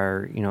which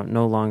are,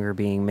 no longer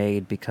being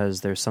made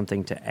because there's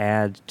something to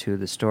add to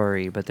the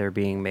story, but they're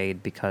being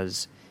made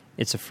because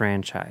it's a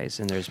franchise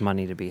and there's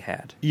money to be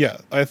had. Yeah,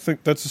 I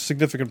think that's a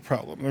significant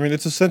problem. I mean,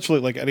 it's essentially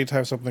like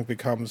anytime something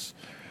becomes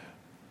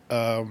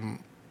a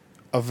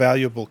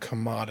valuable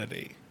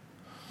commodity,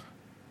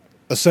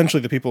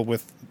 essentially the people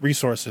with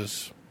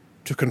resources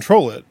to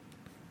control it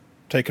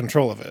take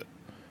control of it,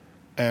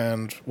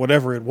 and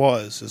whatever it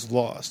was is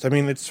lost. I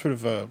mean, it's sort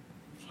of an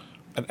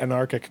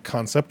anarchic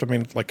concept. I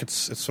mean, like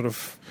it's sort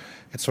of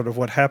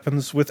what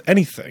happens with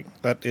anything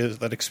that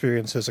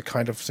experiences a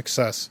kind of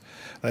success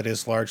that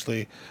is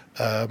largely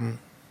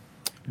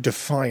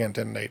defiant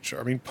in nature.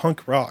 I mean,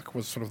 punk rock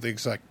was sort of the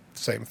exact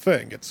same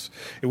thing.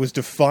 It was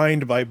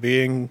defined by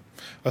being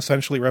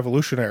essentially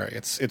revolutionary.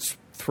 It's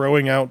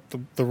throwing out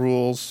the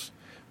rules,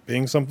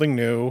 being something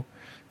new,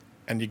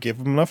 and you give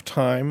them enough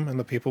time, and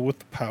the people with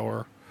the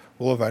power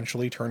will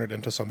eventually turn it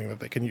into something that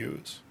they can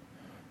use.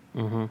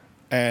 Mm-hmm.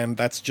 And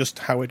that's just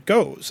how it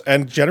goes.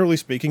 And generally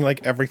speaking,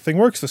 like everything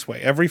works this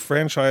way. Every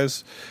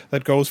franchise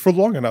that goes for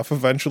long enough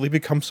eventually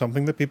becomes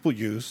something that people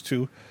use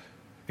to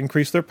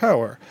increase their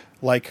power,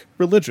 like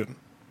religion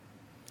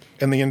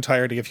in the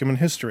entirety of human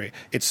history.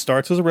 It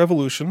starts as a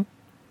revolution,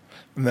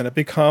 and then it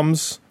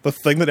becomes the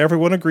thing that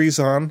everyone agrees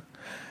on,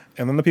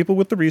 and then the people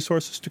with the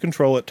resources to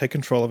control it take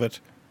control of it,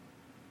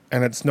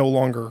 and it's no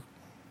longer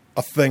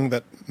a thing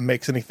that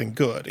makes anything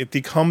good. It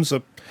becomes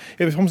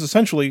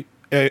essentially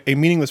a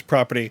meaningless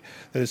property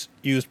that is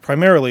used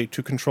primarily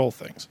to control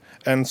things.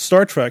 And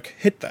Star Trek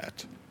hit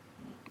that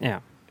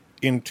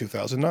in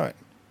 2009.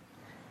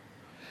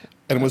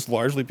 And it was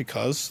largely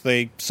because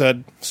they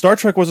said Star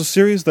Trek was a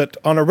series that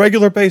on a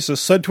regular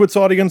basis said to its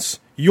audience,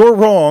 you're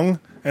wrong,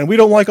 and we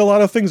don't like a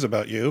lot of things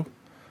about you.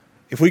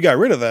 If we got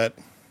rid of that,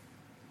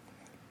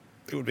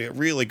 it would be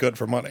really good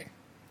for money.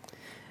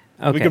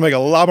 Okay. We could make a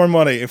lot more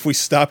money if we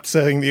stopped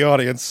saying to the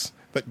audience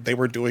that they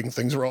were doing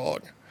things wrong.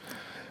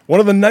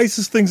 One of the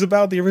nicest things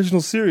about the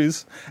original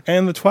series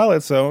and The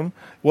Twilight Zone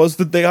was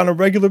that they on a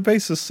regular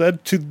basis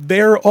said to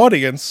their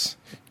audience,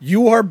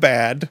 you are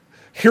bad.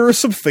 Here are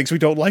some things we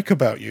don't like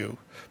about you.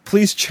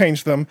 Please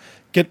change them.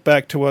 Get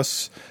back to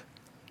us.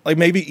 Like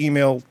maybe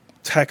email,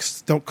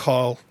 text, don't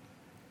call.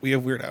 We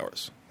have weird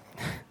hours.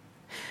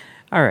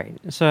 All right.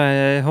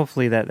 So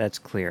hopefully that's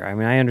clear. I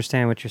mean, I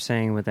understand what you're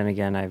saying, but then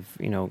again, I've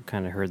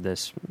kind of heard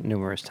this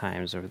numerous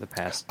times over the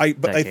past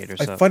decade or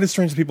so. I find it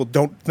strange that people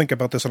don't think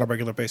about this on a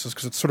regular basis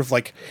because it's sort of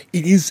like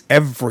it is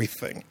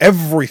everything.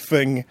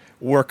 Everything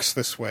works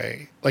this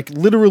way. Like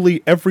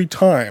literally every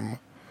time,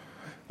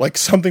 like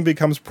something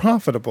becomes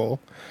profitable,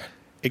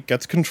 it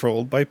gets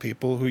controlled by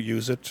people who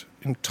use it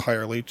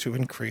entirely to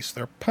increase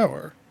their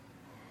power.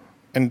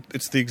 And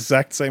it's the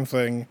exact same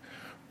thing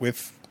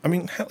with. I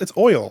mean, hell, it's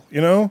oil,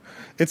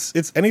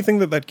 It's anything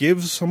that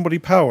gives somebody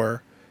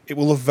power, it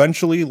will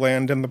eventually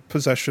land in the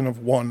possession of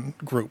one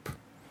group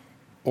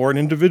or an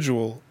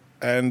individual,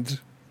 and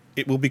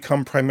it will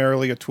become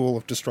primarily a tool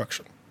of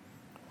destruction.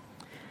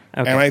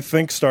 Okay. And I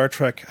think Star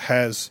Trek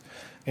has,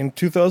 in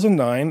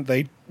 2009,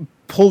 they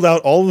pulled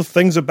out all the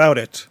things about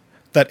it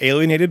that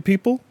alienated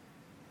people,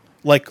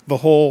 like the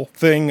whole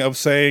thing of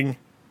saying,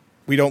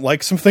 we don't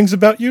like some things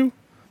about you.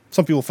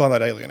 Some people found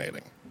that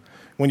alienating.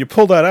 When you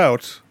pull that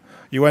out,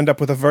 you end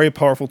up with a very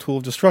powerful tool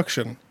of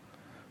destruction.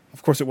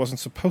 Of course, it wasn't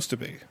supposed to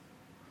be.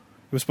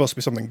 It was supposed to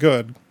be something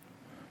good,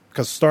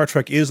 because Star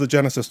Trek is the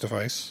Genesis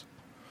device,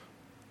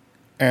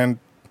 and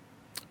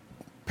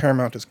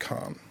Paramount is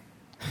Khan.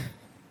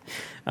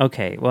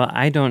 Okay, well,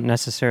 I don't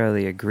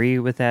necessarily agree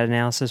with that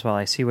analysis. While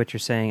I see what you're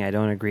saying, I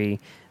don't agree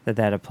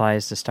that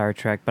applies to Star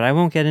Trek, but I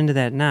won't get into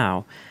that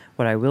now.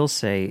 What I will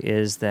say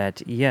is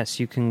that, yes,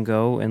 you can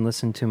go and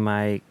listen to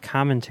my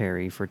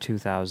commentary for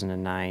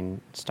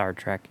 2009 Star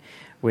Trek,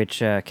 which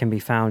can be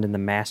found in the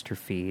master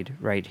feed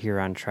right here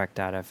on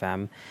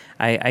Trek.fm.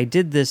 I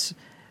did this.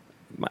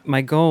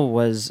 My goal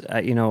was,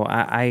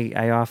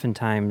 I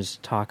oftentimes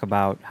talk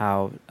about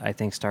how I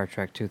think Star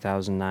Trek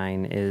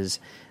 2009 is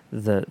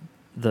the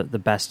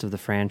best of the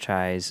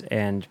franchise,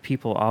 and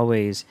people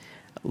always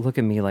look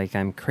at me like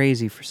I'm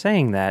crazy for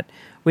saying that,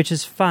 which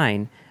is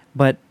fine,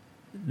 but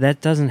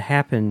that doesn't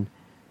happen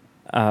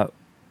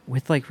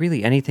with like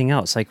really anything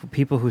else. Like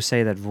people who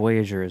say that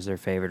Voyager is their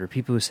favorite, or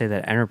people who say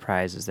that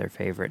Enterprise is their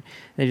favorite,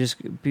 they just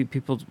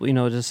people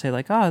just say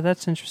like, oh,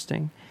 that's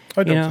interesting.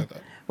 I don't say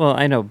that. Well,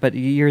 I know, but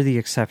you're the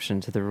exception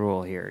to the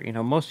rule here.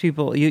 Most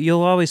people,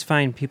 you'll always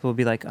find people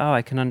be like, oh,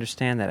 I can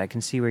understand that. I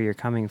can see where you're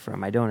coming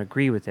from. I don't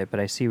agree with it, but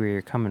I see where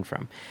you're coming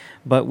from.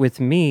 But with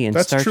me and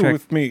Star Trek... That's true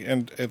with me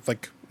and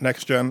like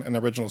Next Gen and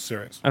Original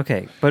Series.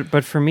 Okay,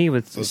 but for me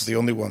with... Those are the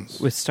only ones.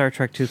 With Star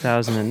Trek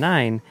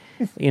 2009,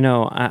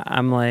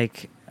 I'm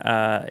like,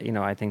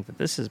 I think that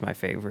this is my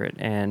favorite.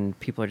 And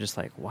people are just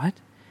like, what?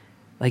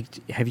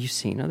 Like, have you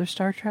seen other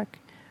Star Trek?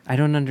 I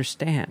don't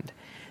understand.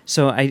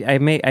 So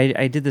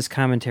I did this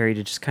commentary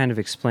to just kind of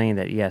explain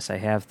that, yes, I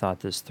have thought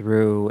this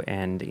through,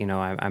 and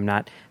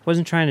I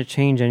wasn't trying to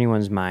change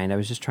anyone's mind. I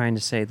was just trying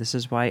to say this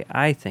is why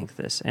I think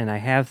this, and I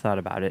have thought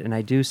about it, and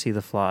I do see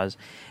the flaws.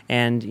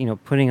 And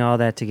putting all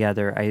that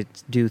together, I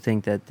do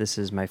think that this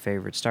is my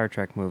favorite Star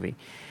Trek movie.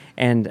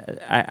 And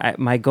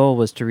my goal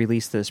was to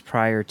release this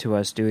prior to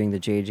us doing the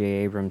J.J.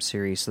 Abrams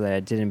series, so that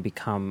it didn't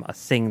become a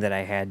thing that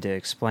I had to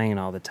explain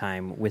all the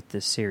time with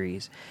this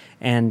series.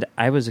 And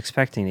I was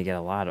expecting to get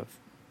a lot of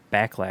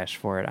backlash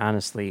for it,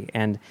 honestly,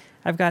 and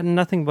I've gotten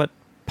nothing but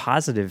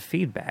positive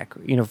feedback,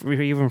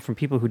 even from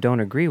people who don't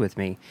agree with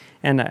me,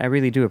 and I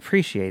really do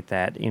appreciate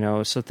that,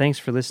 so thanks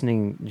for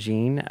listening,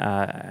 Gene.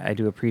 I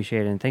do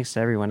appreciate it, and thanks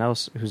to everyone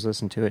else who's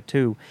listened to it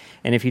too.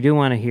 And if you do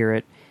want to hear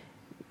it,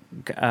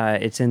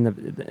 it's in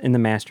the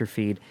master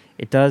feed.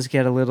 It does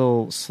get a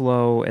little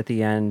slow at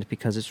the end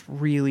because it's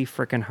really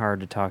freaking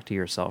hard to talk to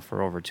yourself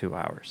for over 2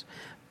 hours,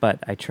 but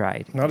I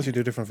tried. Not as you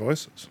do different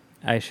voices.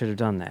 I should have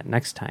done that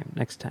next time.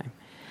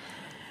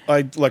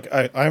 I hate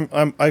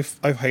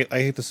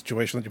the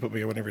situation that you put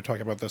me in whenever you're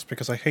talking about this,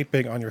 because I hate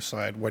being on your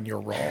side when you're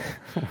wrong.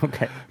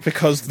 Okay.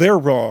 Because they're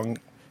wrong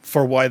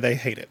for why they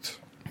hate it.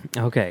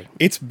 Okay.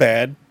 It's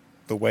bad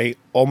the way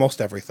almost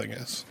everything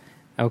is.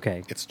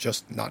 Okay. It's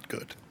just not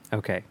good.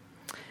 Okay.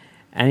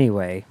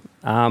 Anyway,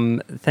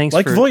 thanks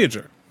like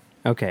Voyager.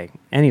 Okay.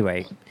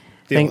 Anyway,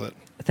 Deal with it.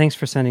 Thanks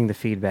for sending the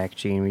feedback,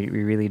 Gene. We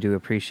really do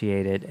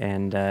appreciate it.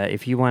 And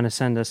if you want to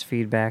send us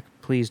feedback,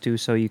 please do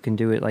so. You can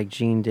do it like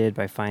Gene did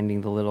by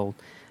finding the little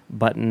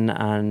button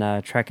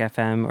on Trek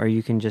FM, or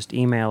you can just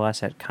email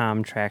us at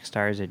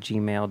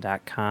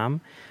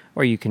comtrackstars@gmail.com,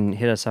 or you can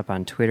hit us up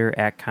on Twitter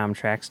at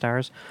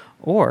comtrackstars,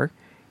 or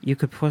you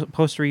could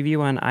post a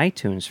review on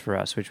iTunes for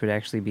us, which would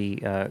actually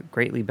be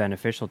greatly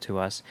beneficial to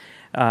us.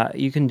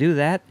 You can do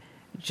that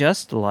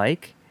just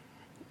like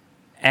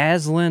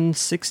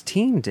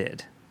Aslan16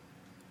 did.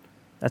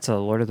 That's a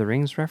Lord of the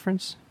Rings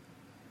reference?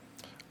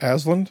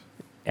 Aslan?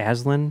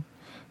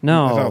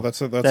 No,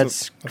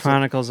 that's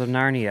Chronicles of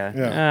Narnia.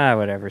 Yeah.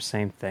 Whatever,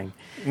 same thing.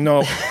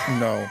 No.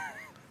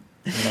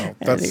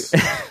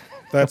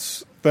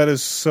 That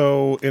is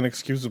so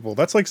inexcusable.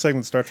 That's like saying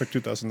that Star Trek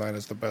 2009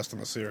 is the best in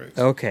the series.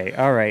 Okay,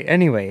 all right.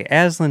 Anyway,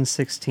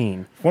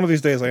 Aslan16. One of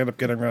these days I end up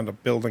getting around to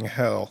building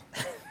hell.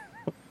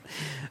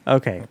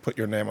 Okay. I'll put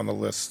your name on the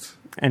list.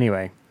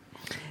 Anyway,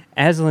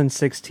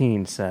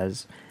 Aslan16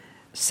 says,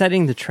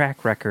 setting the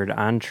track record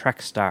on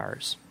Trek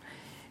stars.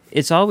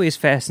 It's always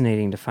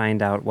fascinating to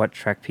find out what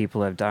Trek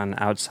people have done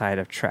outside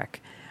of Trek.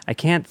 I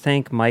can't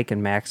thank Mike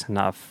and Max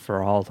enough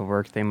for all the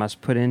work they must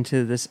put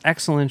into this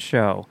excellent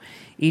show.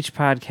 Each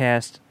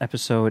podcast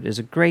episode is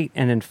a great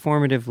and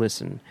informative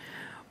listen.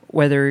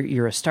 Whether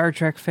you're a Star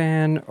Trek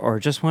fan or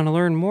just want to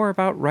learn more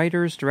about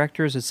writers,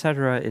 directors,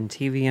 etc. in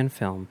TV and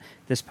film,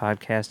 this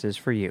podcast is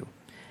for you.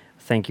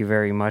 Thank you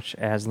very much,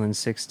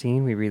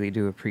 Aslan16. We really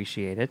do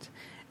appreciate it.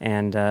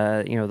 And,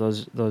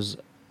 those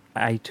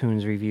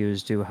iTunes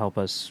reviews do help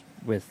us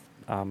with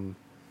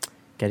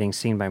getting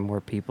seen by more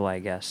people, I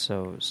guess.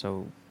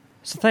 So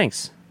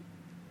thanks.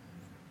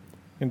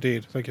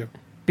 Indeed. Thank you.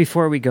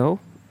 Before we go,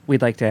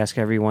 we'd like to ask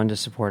everyone to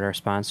support our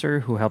sponsor,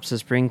 who helps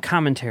us bring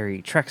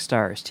commentary, Trek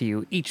Stars, to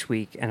you each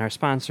week, and our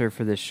sponsor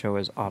for this show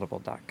is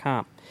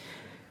Audible.com.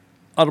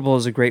 Audible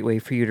is a great way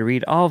for you to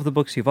read all of the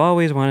books you've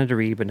always wanted to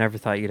read but never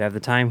thought you'd have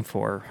the time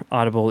for.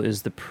 Audible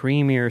is the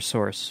premier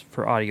source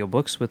for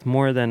audiobooks with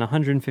more than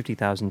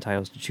 150,000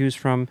 titles to choose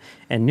from,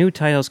 and new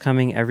titles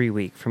coming every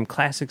week, from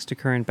classics to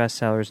current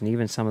bestsellers and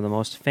even some of the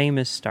most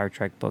famous Star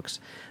Trek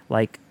books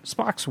like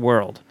Spock's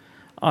World.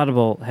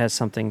 Audible has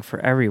something for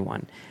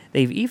everyone.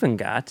 They've even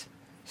got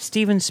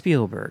Steven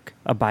Spielberg,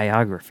 a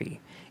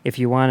biography. If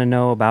you want to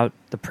know about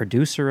the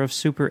producer of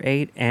Super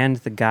 8 and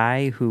the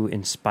guy who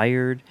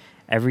inspired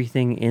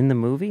everything in the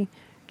movie,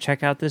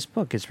 check out this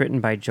book. It's written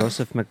by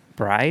Joseph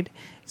McBride.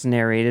 It's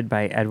narrated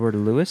by Edward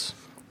Lewis.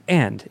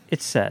 And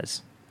it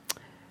says,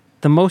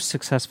 the most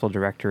successful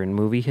director in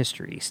movie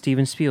history,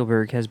 Steven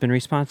Spielberg has been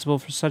responsible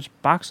for such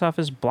box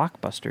office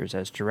blockbusters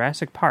as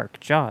Jurassic Park,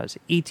 Jaws,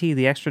 E.T.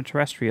 the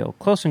Extraterrestrial,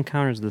 Close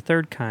Encounters of the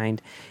Third Kind,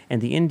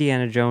 and the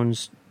Indiana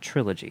Jones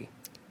trilogy.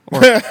 Or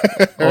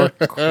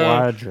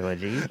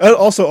quadrilogy. And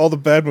also all the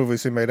bad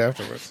movies he made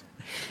afterwards.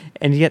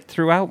 And yet,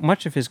 throughout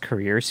much of his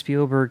career,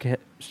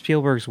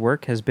 Spielberg's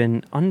work has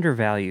been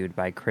undervalued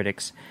by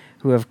critics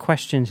who have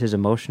questioned his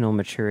emotional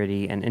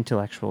maturity and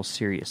intellectual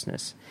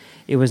seriousness.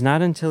 It was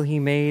not until he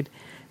made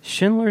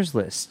Schindler's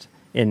List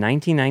in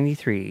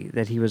 1993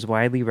 that he was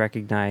widely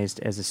recognized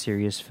as a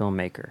serious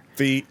filmmaker.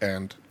 The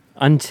end.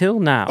 Until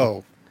now.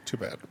 Oh, too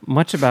bad.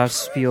 Much about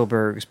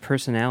Spielberg's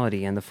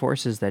personality and the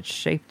forces that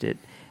shaped it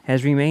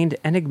has remained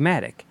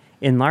enigmatic,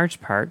 in large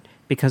part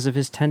because of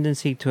his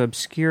tendency to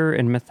obscure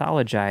and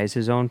mythologize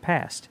his own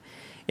past.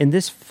 In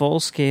this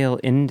full-scale,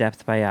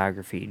 in-depth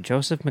biography,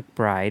 Joseph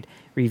McBride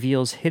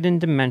reveals hidden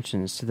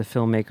dimensions to the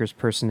filmmaker's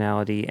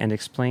personality and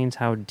explains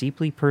how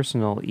deeply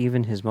personal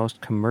even his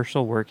most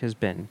commercial work has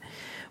been.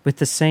 With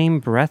the same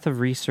breadth of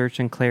research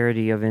and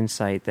clarity of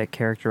insight that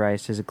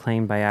characterized his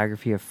acclaimed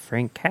biography of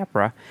Frank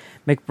Capra,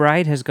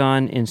 McBride has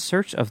gone in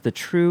search of the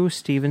true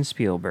Steven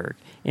Spielberg,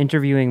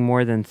 interviewing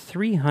more than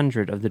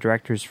 300 of the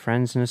director's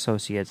friends and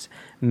associates,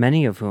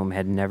 many of whom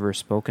had never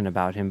spoken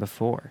about him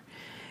before.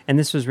 And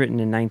this was written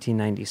in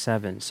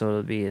 1997, so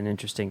it'll be an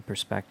interesting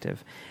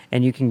perspective.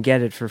 And you can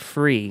get it for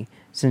free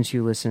since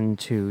you listen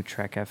to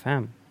Trek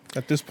FM.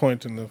 At this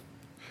point in the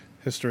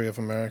history of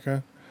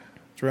America,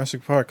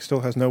 Jurassic Park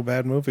still has no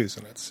bad movies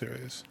in its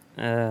series.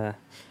 Well,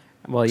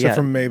 Except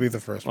for maybe the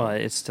first one. Well,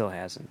 it still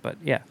hasn't, but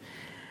yeah.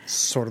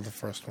 Sort of the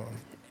first one.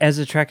 As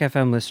a Trek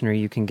FM listener,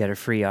 you can get a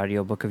free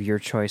audiobook of your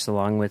choice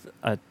along with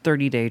a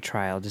 30-day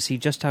trial to see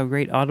just how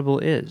great Audible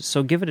is.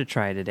 So give it a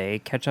try today.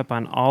 Catch up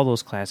on all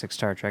those classic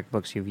Star Trek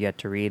books you've yet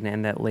to read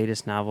and that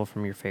latest novel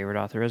from your favorite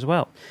author as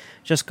well.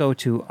 Just go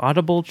to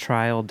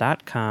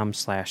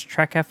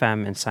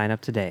audibletrial.com/TrekFM and sign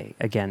up today.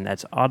 Again,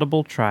 that's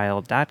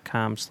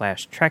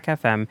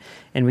audibletrial.com/TrekFM,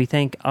 and we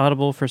thank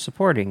Audible for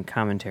supporting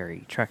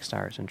commentary, Trek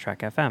Stars, and Trek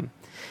FM.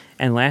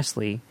 And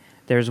lastly,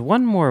 there's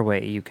one more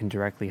way you can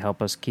directly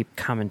help us keep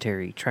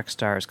commentary, Trek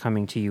Stars,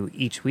 coming to you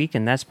each week,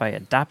 and that's by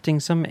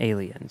adopting some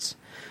aliens.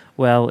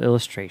 Well,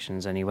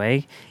 illustrations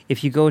anyway.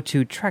 If you go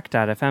to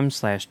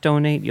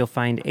trek.fm/donate, you'll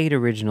find 8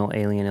 original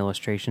alien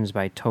illustrations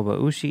by Toba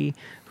Ushi,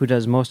 who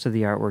does most of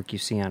the artwork you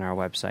see on our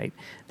website.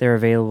 They're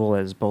available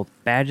as both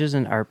badges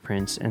and art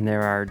prints, and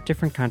there are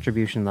different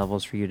contribution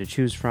levels for you to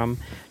choose from.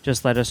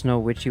 Just let us know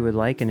which you would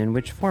like and in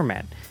which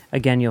format.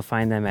 Again, you'll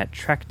find them at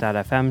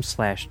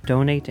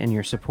trek.fm/donate, and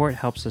your support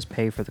helps us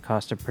pay for the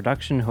cost of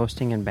production,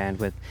 hosting, and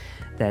bandwidth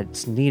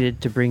that's needed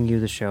to bring you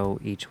the show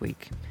each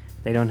week.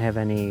 They don't have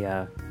any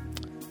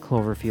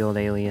Cloverfield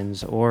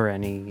aliens or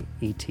any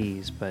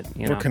ETs, but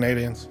you know, or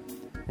Canadians.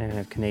 They don't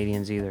have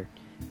Canadians either,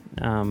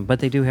 but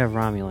they do have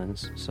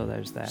Romulans, so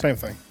there's that. Same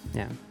thing.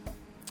 Yeah.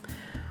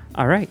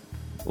 All right.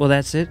 Well,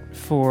 that's it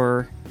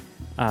for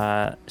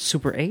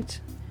Super 8,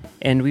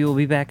 and we will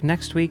be back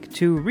next week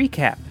to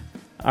recap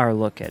our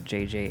look at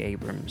J.J.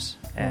 Abrams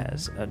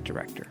as a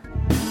director.